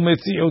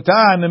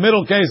 Umitziuta, in the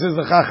middle case is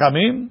the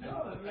Chachamim.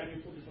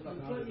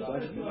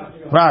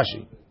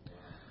 Rashi.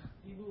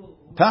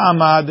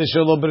 Ta'ama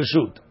d'shelo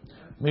b'reshut.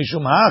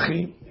 Mishum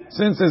hachi,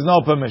 since there's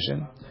no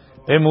permission,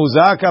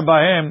 emuzaka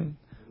bahem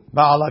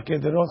ba'ala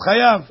kederot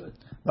chayav.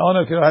 The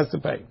owner has to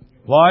pay.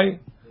 Why?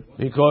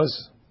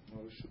 Because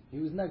he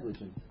was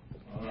negligent.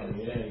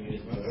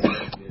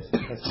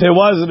 there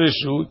was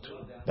reshut,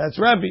 That's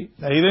Rebbe.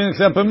 That he didn't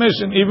accept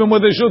permission. Even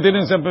with the shoot, he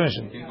didn't accept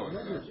permission.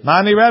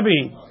 Mani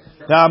Rebbe.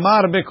 The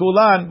Amar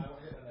Bekulan.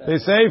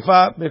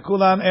 Beseifa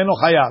Bekulan Eno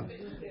Chayav.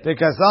 The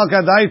Kasal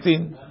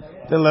Kadaitin.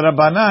 The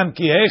Rabbanan.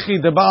 Ki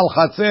Hechi de Baal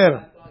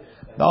Chatzer.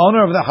 The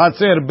owner of the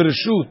Chatzer.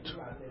 Birshut.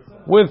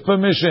 With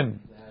permission.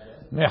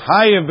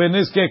 Mechayev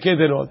Beniske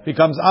Kederot.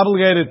 Becomes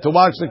obligated to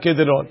watch the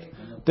Kederot.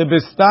 The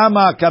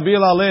Bistama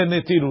Kabila Le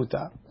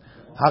Netiruta.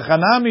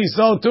 Hachanami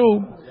so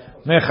too.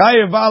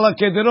 Mechayev Ba'ala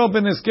Kederot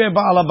Beniske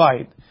Ba'ala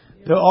Bayit.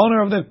 The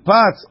owner of the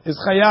pots is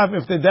chayav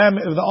if the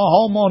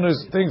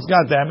homeowner's things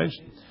got damaged.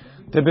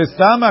 The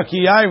bistama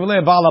ki yayiv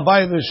le ba'al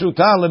habayit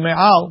l'shuta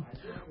leme'al.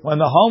 When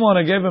the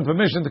homeowner gave him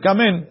permission to come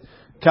in,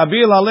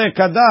 kabil ale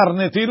kadar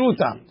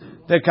netiruta.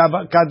 The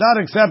kadar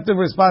accepted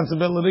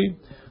responsibility.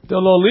 The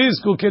lo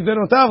lizku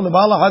kederotav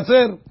leba'al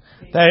hachazer.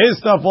 That his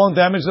stuff won't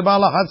damage the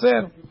ba'al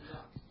hachazer.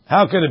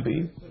 How could it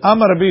be?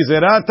 Amar Rabbi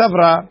Zera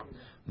Tavra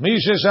mi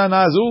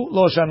sheshanazu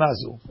lo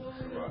shanazu.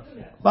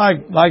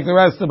 Like the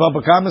rest of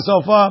Baba Kama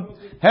so far,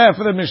 half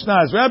of the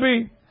Mishnah is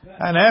Rebbe,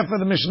 and half of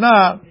the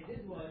Mishnah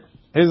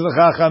is the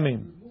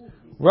Chachamim.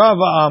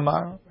 Rava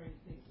Amar,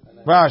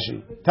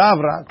 Rashi,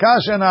 Tavra,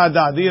 Kasha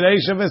Na'ada, Di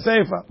Reisha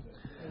V'Seifa,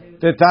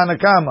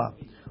 Tetanakama,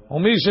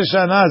 Umisha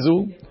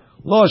Shanazu,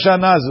 Lo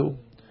Shanazu,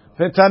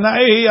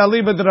 V'Tana'ehi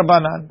Aliba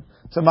D'Rabanan.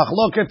 It's a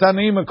machloket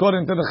Tanaim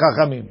according to the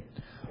Chachamim.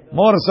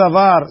 Mor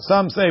Savar,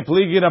 some say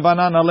Pligi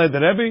Rabanan Aled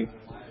Rebbe,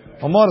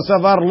 or Mor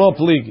Savar Lo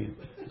Pligi.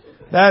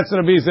 That's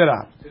Rabbi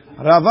Zera.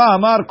 Rava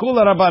Amar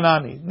Kula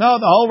Rabbanani. No,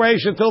 the whole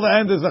ratio till the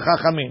end is the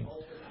Chachamim.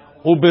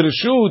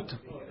 Ubirshut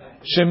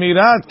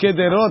Shemirat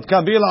Kederot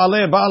Kabil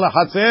Ale Ba'al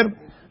Hatzer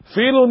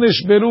Filu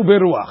Nishberu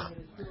Beruach.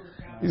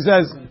 He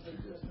says,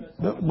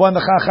 when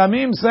the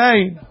Chachamim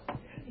say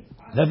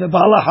that the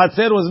Ba'al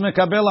Hatzer was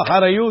Mekabel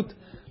Harayut,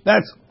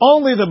 that's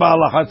only the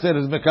Ba'al Hatzer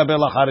is Mekabel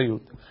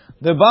Harayut.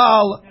 The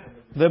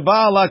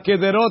Ba'al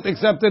Kederot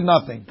accepted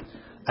nothing.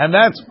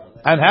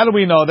 And how do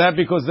we know that?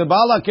 Because the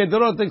Baal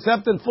HaKederot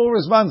accepted full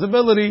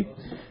responsibility,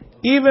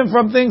 even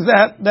from things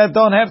that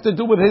don't have to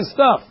do with his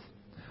stuff.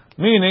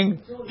 Meaning,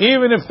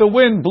 even if the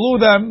wind blew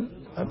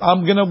them,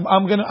 I'm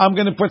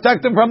gonna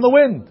protect them from the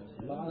wind.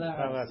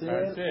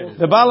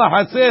 The Baal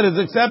HaChatzer is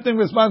accepting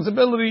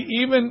responsibility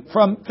even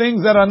from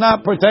things that are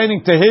not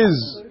pertaining to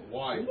his.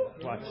 Why?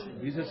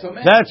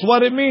 That's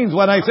what it means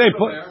when I say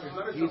put.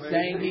 He's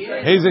saying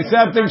he's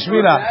accepting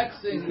Shmira. What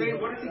is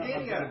he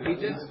getting at?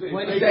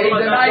 When he said he's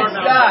a nice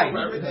guy,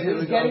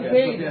 he's getting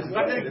paid. He's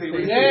not getting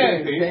paid.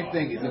 Yeah, same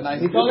thing. He's a nice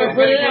guy. He told me,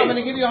 put it in, I'm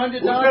going to give you $100.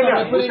 I'm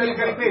going to put it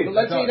in.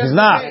 Let's say He's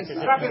not. He's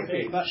not getting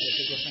paid.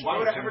 Why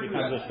would I ever do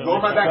that? Go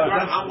in my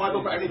backyard, I'm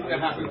liable for anything that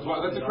happens.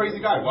 Well, that's a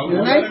crazy guy. Why would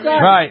He's a nice guy.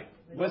 Right.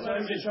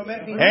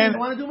 And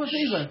want to do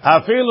Mashiva.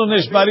 Afilu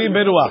nishbarim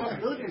beruach.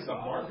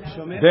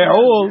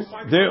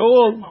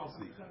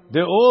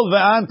 De'ul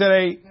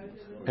ve'antere.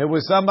 It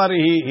was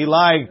somebody he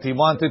liked. He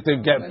wanted to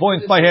get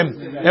points by him.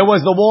 It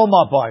was the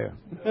Walmart buyer.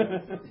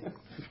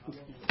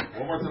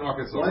 Walmart's in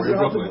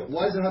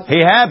Arkansas.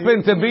 He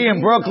happened to be in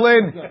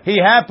Brooklyn. He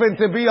happened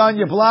to be on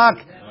your block,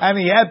 and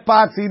he had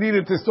pots he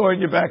needed to store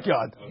in your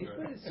backyard.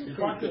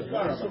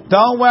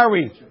 Don't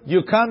worry.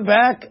 You come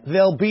back,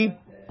 they'll be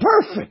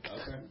perfect.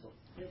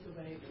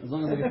 As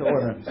long as I get the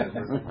order.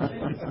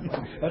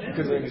 That's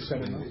because they're he's a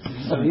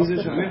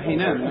shomer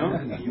chinam,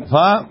 no?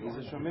 Huh?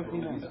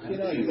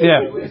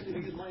 Yeah.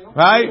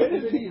 Right?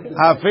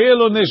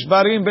 Afilu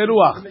nishbarim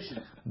beruach.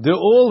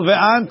 De'ul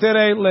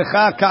ve'antere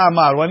lecha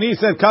ka'amar. When he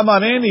said, come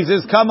on in, he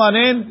says, come on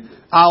in,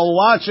 I'll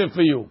watch it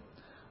for you.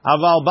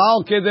 Aval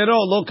ba'al kedero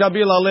lo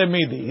kabil ale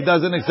midi. He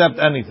doesn't accept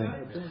anything.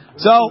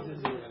 So,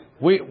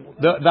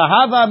 the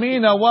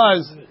Havamina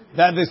was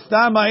that the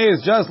stama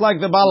is just like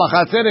the Baal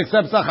HaChatzer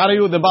accepts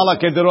Acharayut, the Baal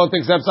HaKederot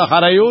accepts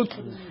Acharayut,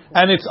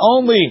 and it's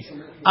only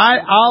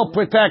I'll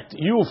protect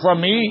you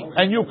from me,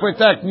 and you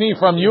protect me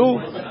from you.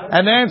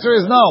 And the answer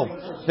is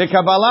no. The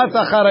Kabbalat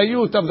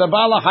Acharayut of the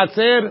Baal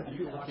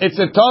HaChatzer, it's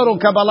a total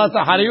Kabbalat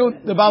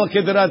Acharayut. The Baal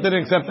HaKederot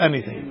didn't accept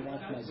anything.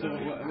 So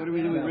what do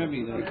we do with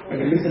Rebbe though?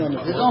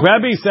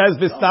 Rebbe says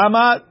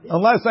Bistama,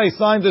 unless I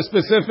signed the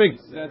specific,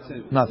 That's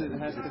it. nothing.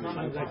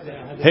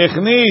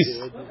 Hechnis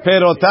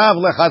perotav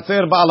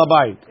lechatzer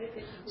ba'alabayit.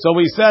 So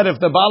we said if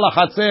the Baal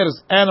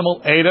HaChatzer's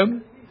animal ate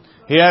him,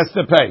 he has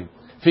to pay.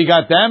 If he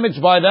got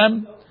damaged by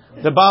them,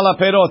 the Baal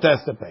HaPerot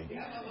has to pay.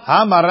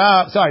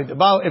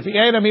 If he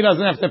ate him, he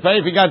doesn't have to pay.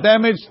 If he got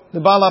damaged, the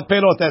Baal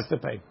HaPerot has to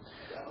pay.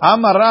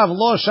 Amarav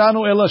lo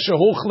shanu ela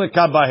shehuch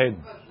lekabahin.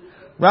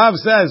 Rav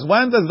says,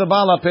 when does the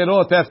Baal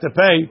HaPerot have to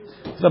pay?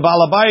 The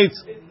Baal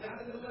HaBayit's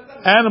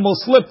animal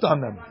slipped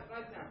on them.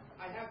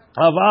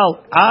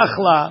 Aval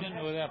achla,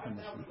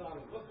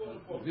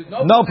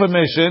 no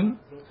permission.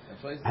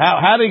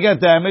 How did he get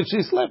damaged?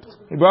 He slipped.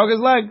 He broke his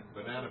leg.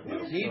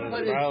 He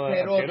put his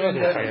perot in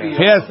the field.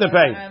 He has to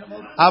pay.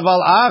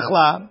 Aval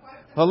achla,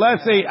 but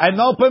let's say, I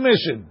no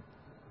permission.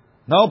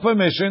 No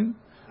permission.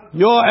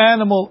 Your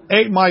animal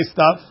ate my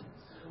stuff.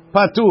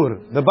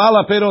 Patur. The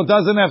Baal HaPerot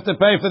doesn't have to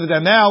pay for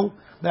that. Now,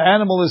 the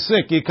animal is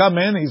sick. You come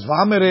in, he's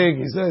vomiting.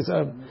 He says,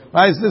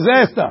 right, it's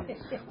disaster.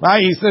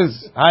 Right? He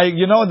says,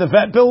 you know what the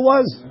vet bill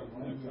was?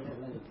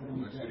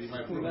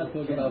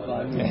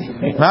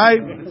 Right?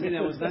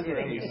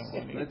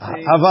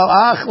 Aval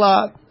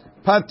achla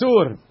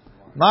patur.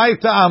 My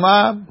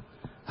ta'ama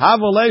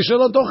havole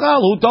shelo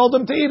tochal. Who told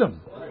him to eat him?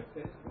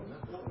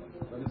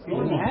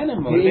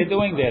 What are they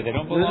doing there? They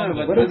don't belong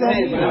there. What does that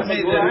mean?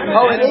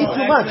 Oh, it ate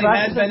too much,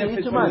 right? It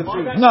ate too much.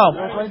 No.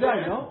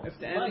 If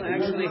the animal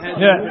actually had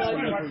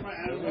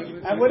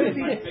And what if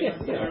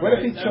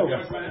he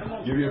chokes?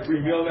 Give you a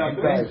free meal now.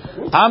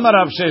 Amar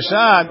Rav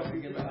Sheshat.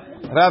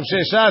 Rav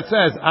Sheshat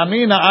says,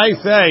 Amina, I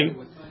say,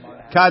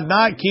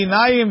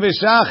 kinayim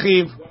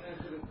v'shachiv.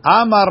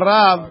 Amar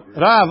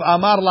Rav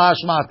Amar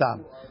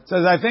la'ashmata.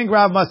 Says, I think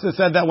Rav must have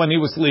said that when he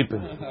was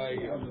sleeping.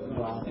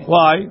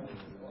 Why?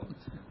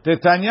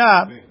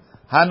 Tetanya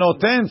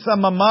hanoten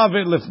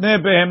samamavet lifnei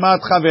behemat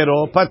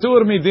chavero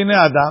patur midine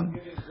adam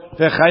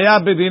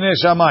v'chaya b'dine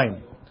shamayim.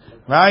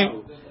 Right?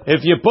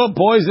 If you put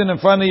poison in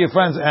front of your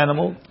friend's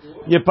animal,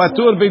 you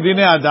patur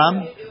b'dine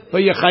adam,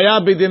 but you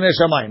chaya b'dine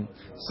shamayim.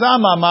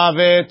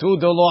 Samamavet hu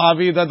delo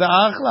avida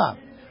da'achla.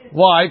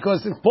 Why?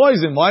 Because it's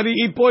poison. Why do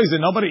you eat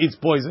poison? Nobody eats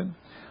poison.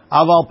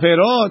 Aval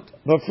perot,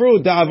 the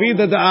fruit,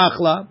 da'avida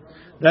da'achla,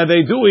 that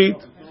they do eat,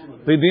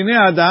 b'dine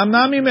adam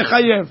nami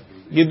mechayev.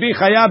 You'd be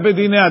chaya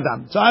b'dine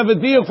adam. So I have a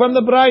deal from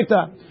the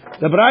Braita.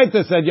 The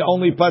Braita said you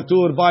only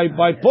patur by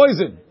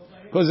poison,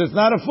 because it's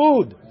not a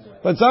food.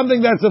 But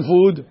something that's a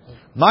food,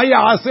 ma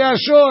ya'aseh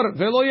ashur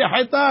velo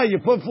yacheta. You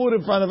put food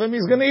in front of him,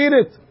 he's going to eat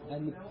it.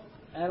 And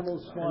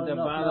animals smart the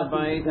enough.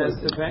 balabait has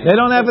to pay. They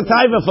don't have a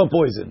taiva for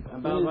poison,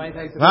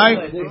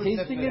 right? They're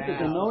tasting it,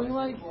 they're knowing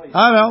like.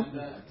 I know.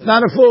 It's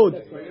not a food.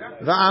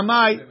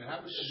 Va'amai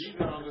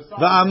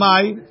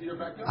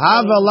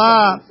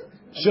havala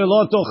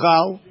shelo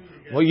tochal.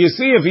 Well, you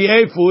see, if he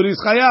ate food, he's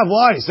chayav.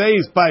 Why? Say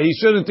he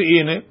shouldn't have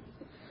eaten it.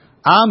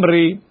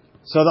 Amri.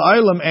 So the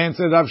Olam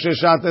answered Rav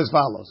Sheshat as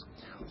follows: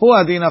 Hu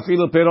adin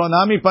afilu perot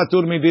nami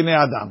patur midine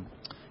adam.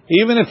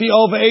 Even if he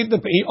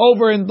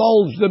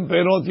overindulged in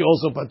perot, he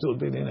also patur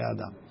midine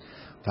adam.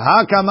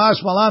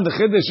 V'hakamash malan. The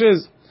chiddush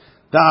is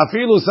the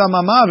afilu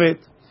samamavet,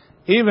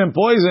 even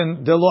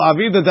poison de lo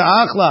avida de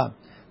achla,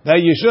 that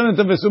you shouldn't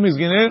have assumed is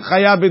gineh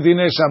chayav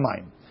b'dinei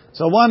shamayim.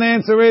 So one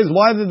answer is,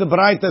 why did the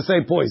Braita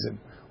say poison?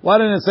 Why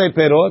didn't it say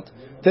perot?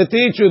 To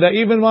teach you that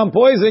even one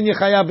poison, you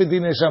chayav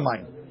b'dinei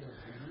shamayim.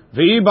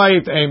 V'i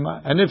ba'it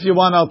ema. And if you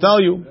want, I'll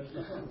tell you.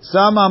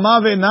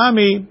 Samamavet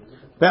nami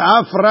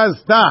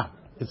be'afrazta.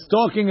 It's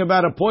talking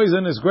about a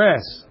poisonous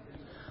grass.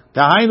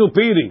 Tahainu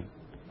piri.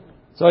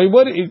 So he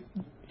would eat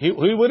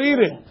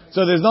it.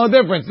 So there's no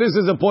difference. This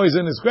is a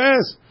poisonous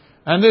grass,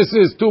 and this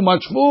is too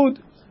much food.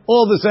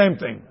 All the same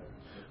thing.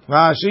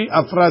 Rashi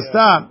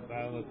afrazta.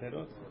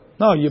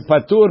 No, you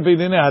patur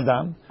b'dinei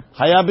adam.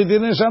 Chaya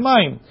b'dinei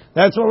shamayim.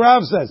 That's what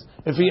Rav says.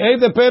 If he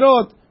ate the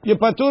perot, you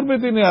patur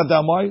b'dinei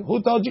adam. Why?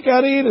 Who told you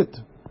can't eat it?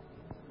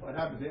 What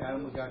happened? The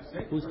animal got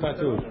sick. Who's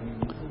patur?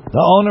 The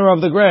owner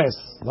of the grass.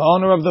 The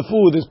owner of the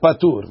food is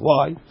patur.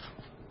 Why?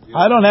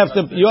 I don't have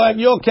to.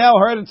 Your cow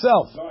hurt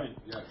itself.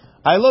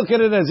 I look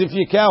at it as if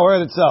your cow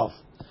hurt itself.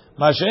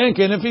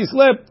 Mashenkin, if he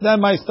slipped,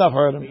 then my stuff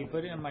hurt him. You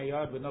put it in my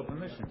yard with no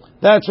permission.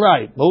 That's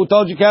right. But who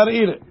told you cow to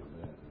eat it?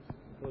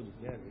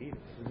 It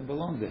doesn't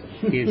belong there.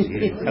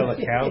 You tell a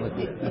cow not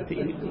to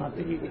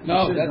eat it.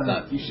 No, that's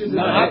not. You should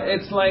not.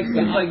 It's like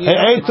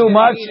It ate too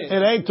much.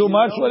 It ate too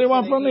much. What do you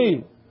want from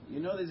me? You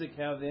know there's a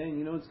cow there, and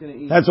you know it's going to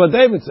eat. That's what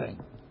David's saying.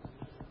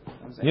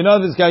 You know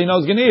this guy. You know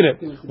he's going to eat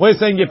it. We're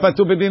saying you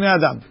patu b'dinei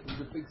adam.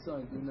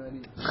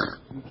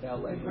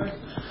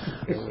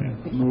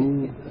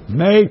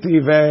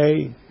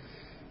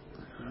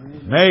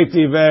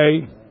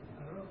 Meitivei.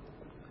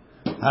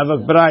 Have a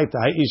braita.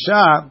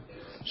 Ha'isha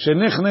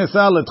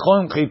shenichnesa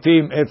letchon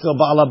chitim etzel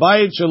ba'al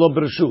habayit shelo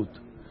b'reshut.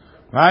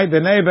 Right? The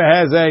neighbor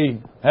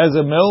has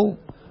a mill.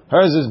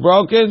 Hers is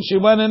broken. She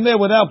went in there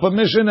without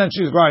permission and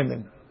she's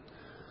grinding.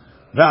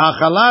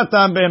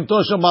 Ve'achalatam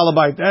be'emto shel ba'al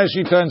habayit. As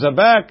she turns her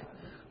back,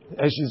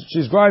 as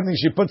she's grinding,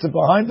 she puts it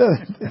behind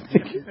her.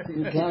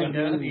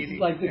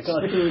 Like the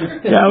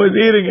cartoon. Cow is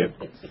eating it.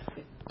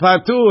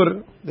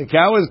 Patur. The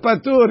cow is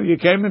patur. You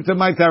came into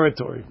my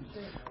territory.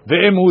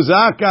 Ve'im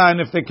huzaka, and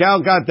if the cow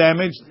got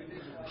damaged,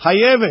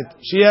 chayevet.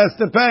 She has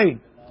to pay.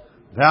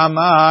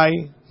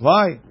 Ve'amai.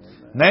 Why?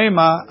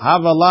 Neima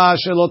havala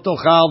shelo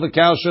tochal. The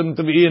cow shouldn't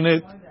have eaten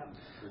it.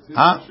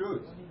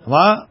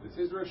 What? This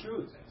is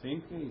reshut.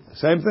 Same thing.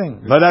 Same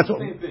thing. But that's what.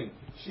 Same thing.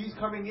 She's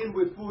coming in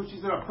with food.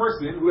 She's a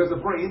person who has a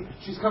brain.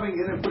 She's coming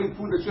in and putting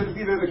food that shouldn't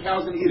be there. The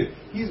cow's going to eat it.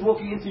 He's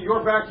walking into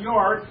your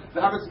backyard.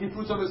 There happens to be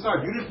fruits on the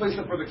side. You didn't place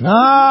them for the cow.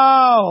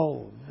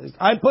 No,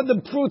 I put the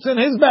fruits in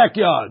his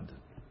backyard.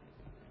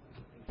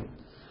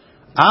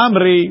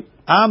 Amri,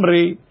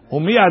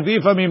 umi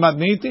adifa mi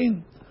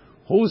matnitin.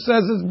 Who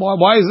says this?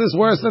 Why is this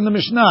worse than the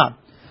Mishnah?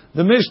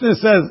 The Mishnah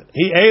says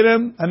he ate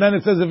him, and then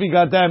it says if he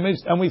got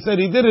damaged, and we said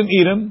he didn't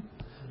eat him.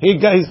 He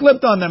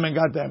slipped on them and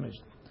got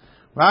damaged.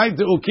 Right?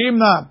 The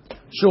ukimna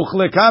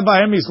shuchleka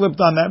bahem, he slipped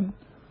on them.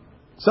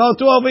 So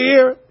too over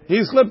here,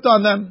 he slipped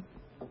on them.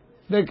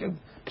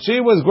 She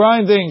was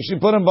grinding. She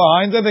put him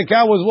behind her. The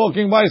cow was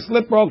walking by,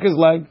 slipped, broke his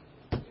leg.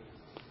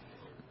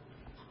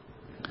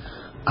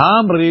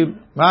 Amri,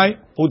 right?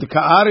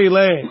 Udka'ari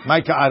le,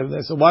 my ka'ari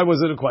le. So why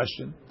was it a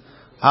question?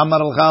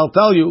 Amar I'll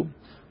tell you.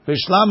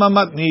 Vishlama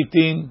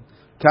matnitin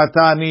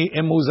katani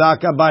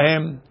imuzaka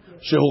bahem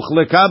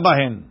shehuchleka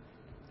bahem.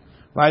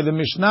 Right? The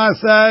Mishnah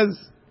says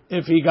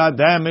if he got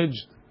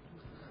damaged,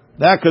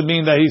 that could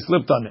mean that he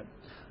slipped on it.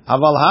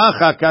 Aval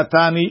hacha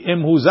katani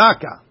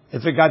imhuzaka.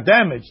 If it got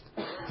damaged,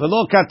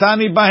 velo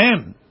katani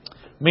bahem,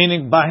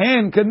 meaning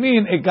bahen could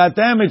mean it got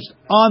damaged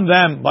on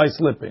them by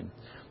slipping.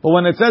 But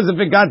when it says if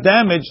it got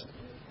damaged,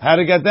 how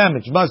did it get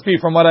damaged? Must be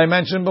from what I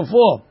mentioned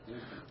before,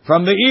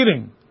 from the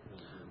eating.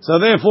 So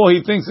therefore,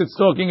 he thinks it's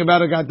talking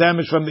about it got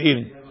damaged from the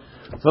eating.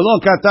 Velo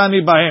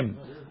katani bahem.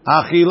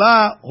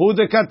 Achila hu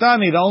de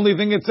katani. The only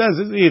thing it says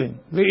is eating.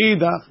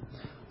 V'idach.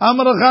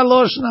 Amracha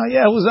loshna.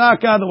 Yeah,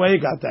 huzaka, the way he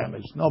got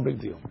damaged. No big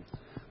deal.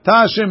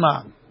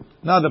 Tashema.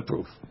 Another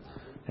proof.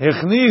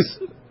 Echnis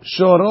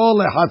shoro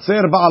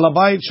lehatzer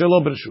ba'alabayit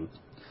shelo b'rshut.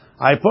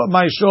 I put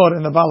my shor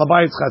in the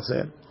ba'alabayit's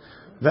chatzer.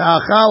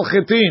 Ve'achal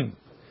chitin.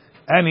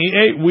 And he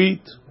ate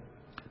wheat.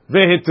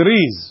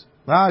 Ve'hitriz.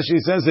 Rashi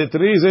says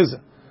hitriz is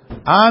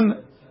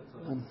an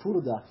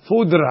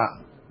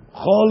fudra.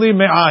 Choli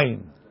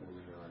me'ayin.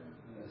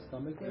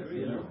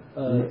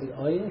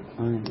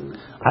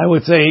 I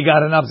would say he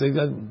got enough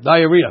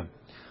diarrhea.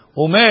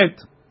 Umet,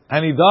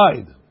 and he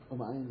died.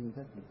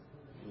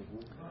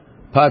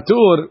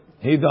 Patur,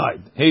 he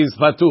died. He's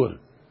patur.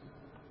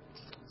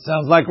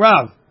 Sounds like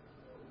Rav.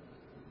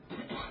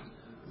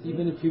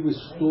 Even if he was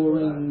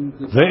storing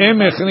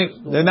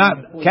they're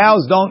not,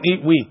 cows don't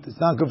eat wheat. It's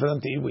not good for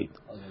them to eat wheat.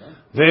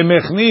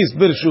 Ve'mechnis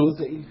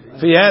birshut.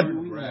 If he had,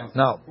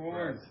 no,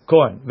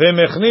 corn.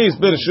 Ve'mechnis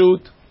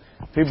birshut.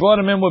 If he brought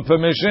him in with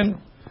permission,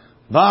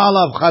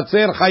 Ba'alav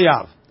Chatzer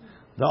Chayav.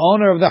 The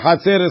owner of the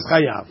Chatzer is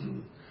Chayav.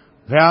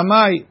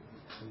 Ve'amai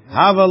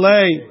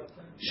Havalei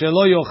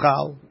Shelo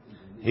Yochal.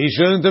 He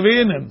shouldn't have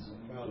eaten him.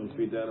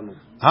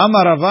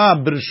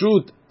 Amarava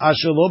Birshut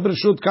Ashelo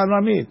Birshut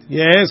Karamit.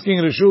 You're asking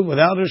Rishut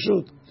without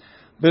Rishut.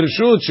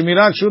 Birshut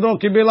Shmirat Shuro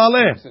Kibil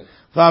Aleh.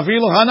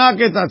 Fa'afilu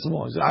Hanaket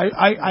Atzmo.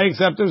 I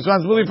accept the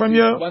responsibility from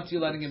you. Once you're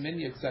letting him in,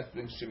 you're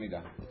accepting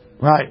Shemirah.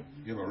 Right.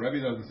 Yeah, but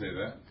Rebbe doesn't say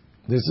that.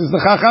 This is the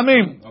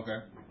Chachamim.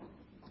 Okay.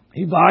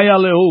 Ibaya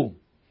lehu.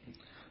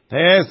 They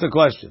ask the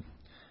question.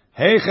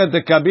 Heicha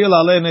de kabil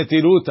ale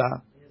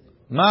netiruta.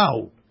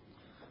 Mahu.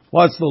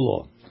 What's the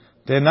law?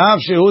 Tenav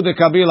shehu de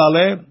kabil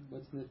ale.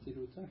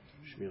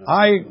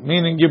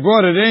 Meaning you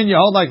brought it in, you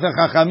hold like the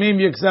Chachamim,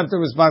 you accept the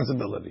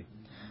responsibility.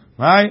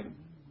 Right?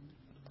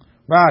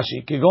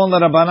 Rashi. Kigon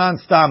l'Rabanan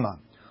stama.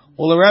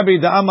 U'leRebbi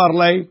da'amar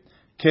lei.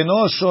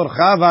 Keno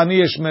shorcha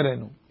v'ani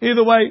yeshmerenu.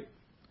 Either way.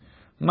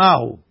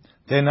 Mahu.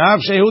 Tenav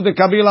shehu de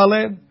kabil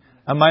ale.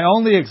 Am I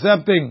only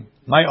accepting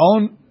my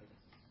own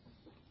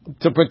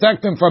to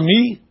protect him from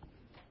me?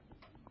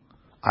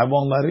 I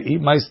won't let it eat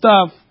my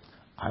stuff.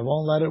 I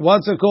won't let it.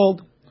 What's it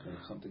called?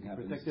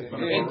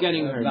 And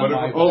getting hurt. But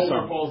if a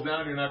bull falls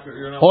down, you're not.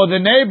 Or the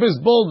neighbor's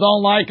bull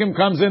don't like him,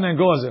 comes in and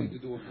gores him.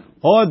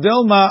 Or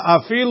Dilma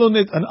afilu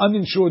an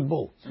uninsured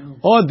bull.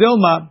 Or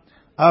Dilma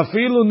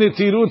afilu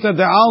nitiruta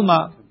de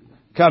alma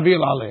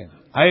kabil ale.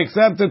 I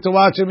accepted to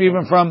watch him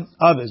even from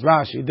others.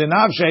 Rashi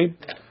denavshe.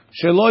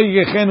 Shelo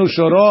yechenu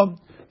shoro,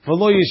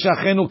 v'lo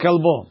yishachenu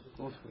kelbo.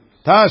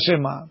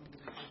 Tashema,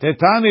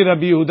 tetani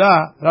Rabbi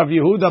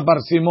Yehuda bar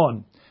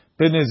Simon,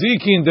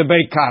 benezikin de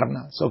bei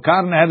Karna. So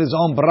Karna had his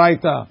own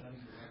braita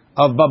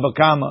of Baba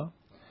Kama.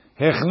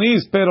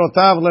 Hechnis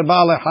perotav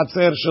lebale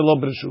hatzer shelo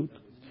breshut.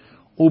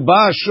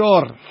 Uba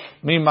shor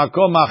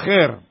mimakom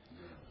acher,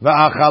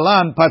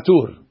 v'achalan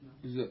patur.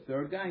 This is the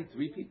third guy,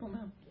 3 people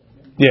now?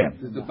 Yeah.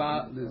 There's the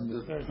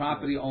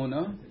property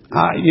owner.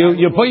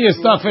 You put your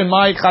stuff in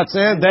my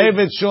chatzer.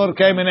 David Shor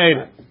came and ate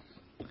it.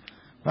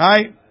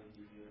 Right?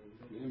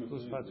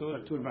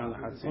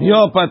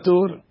 Yo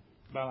patur.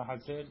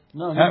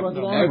 No,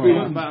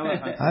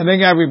 I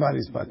think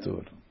everybody's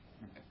patur.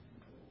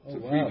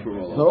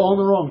 they're all in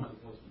the wrong.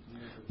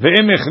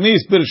 Ve'im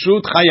echnis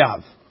birshut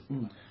chayav.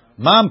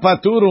 Man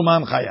patur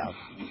uman chayav.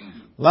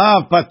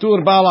 Lav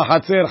patur ba'ala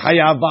hatzer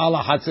chayav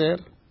ba'ala hatzer.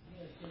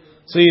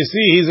 So you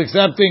see, he's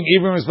accepting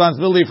even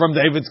responsibility from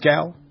David's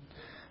cow.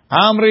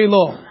 Amri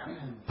lo,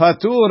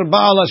 patur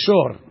ba'al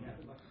shor.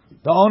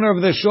 The owner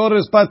of the shor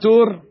is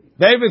patur.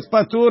 David's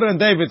patur and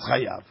David's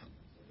chayav.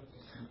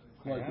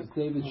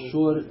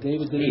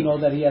 David didn't know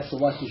that he has to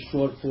watch his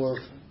short for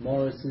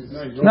Morris's.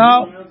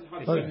 No.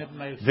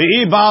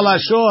 Ve'i ba'al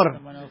shor.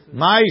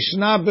 Mai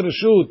shna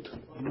birshut.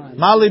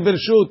 Mali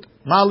birshut.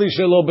 Mali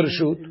shelo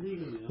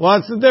birshut.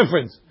 What's the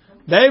difference?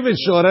 David's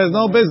shor has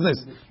no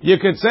business. You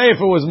could say if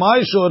it was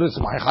my shor, it's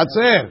my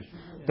chatzer.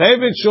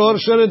 David's shor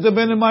should have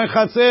been in my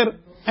chatzer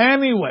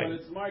anyway. But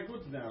it's my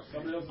goods now.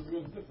 Somebody else's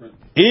goods different.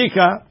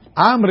 Ika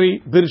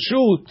Amri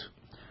birshut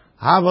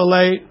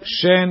havalei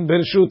shen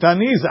birshut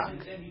hanizak.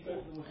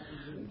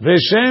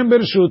 V'shen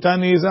birshut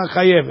hanizak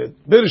chayevet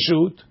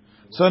birshut.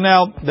 So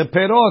now the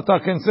perot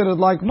are considered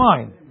like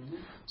mine.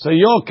 So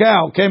your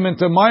cow came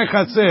into my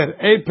chatzer,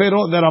 ate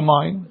perot that are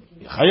mine.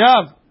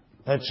 Chayav.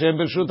 That's shem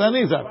b'rshut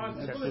hanizak.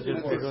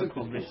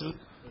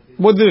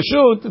 With the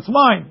reshut, it's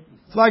mine.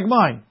 It's like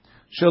mine.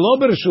 Shelo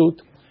b'rshut,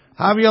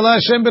 hav yalah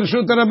shem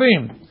b'rshut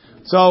rabim.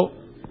 So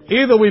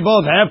either we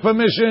both have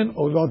permission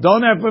or we both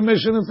don't have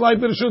permission. It's like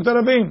b'rshut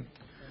rabim,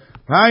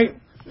 right?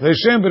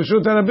 V'shem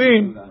b'rshut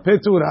rabim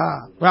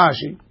petura.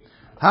 Rashi,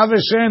 hav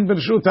shem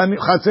b'rshut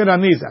chatzer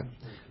hanizak.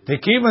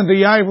 Tekivan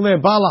diyav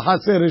lebala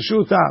chatzer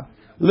reshuta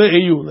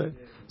le'iyule.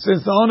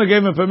 Since the owner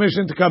gave him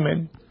permission to come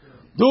in.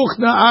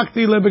 Duchna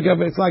akti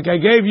lebekav. It's like I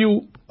gave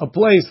you a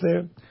place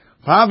there.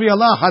 Havi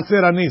Allah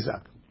hatzer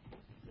anizak.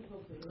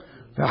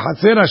 The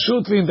hatzer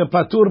ashutrin the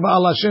patur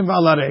ba'al Hashem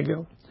ba'al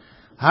regel.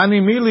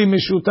 Hani mili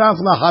mishutaf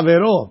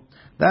lahavero.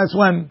 That's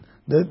when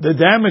the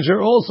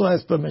damager also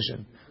has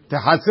permission. The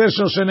hatzer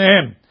shel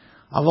shenehem.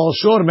 Aval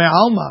shor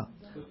me'alma.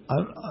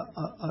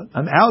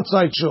 An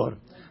outside shore.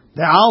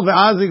 The al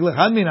ve'azik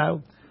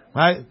lechanminav.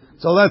 Right?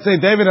 So let's say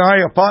David and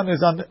I are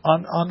partners on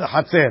the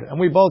Hatzer, and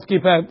we both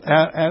keep our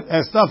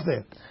stuff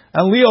there.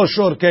 And Leo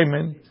Shor came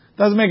in.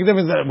 Doesn't make a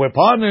difference that we're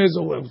partners,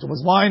 or it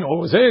was mine, or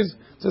it was his.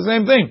 It's the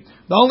same thing.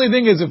 The only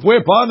thing is if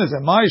we're partners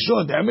and my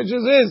Shor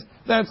damages his,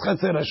 that's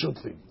Hatzer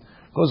HaShutfi.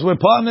 Because we're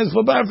partners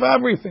for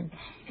everything.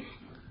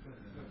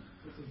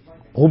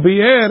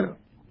 Ubier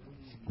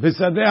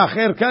v'sadeh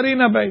acher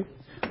karina bei.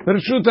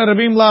 B'rshut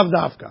harabim lav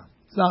davka.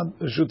 It's not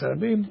b'rshut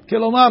harabim.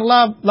 Kilomar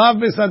lav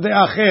v'sadeh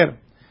acher.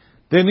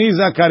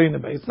 Deniza karina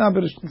bei. It's not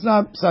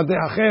sadeh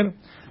acher,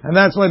 and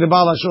that's why the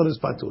Baal Hashor is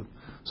patur.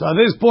 So at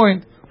this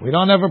point, we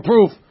don't have a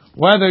proof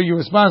whether you're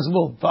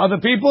responsible for other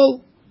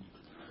people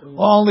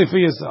or only for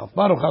yourself.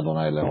 Baruch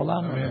Adonai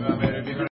le'olam.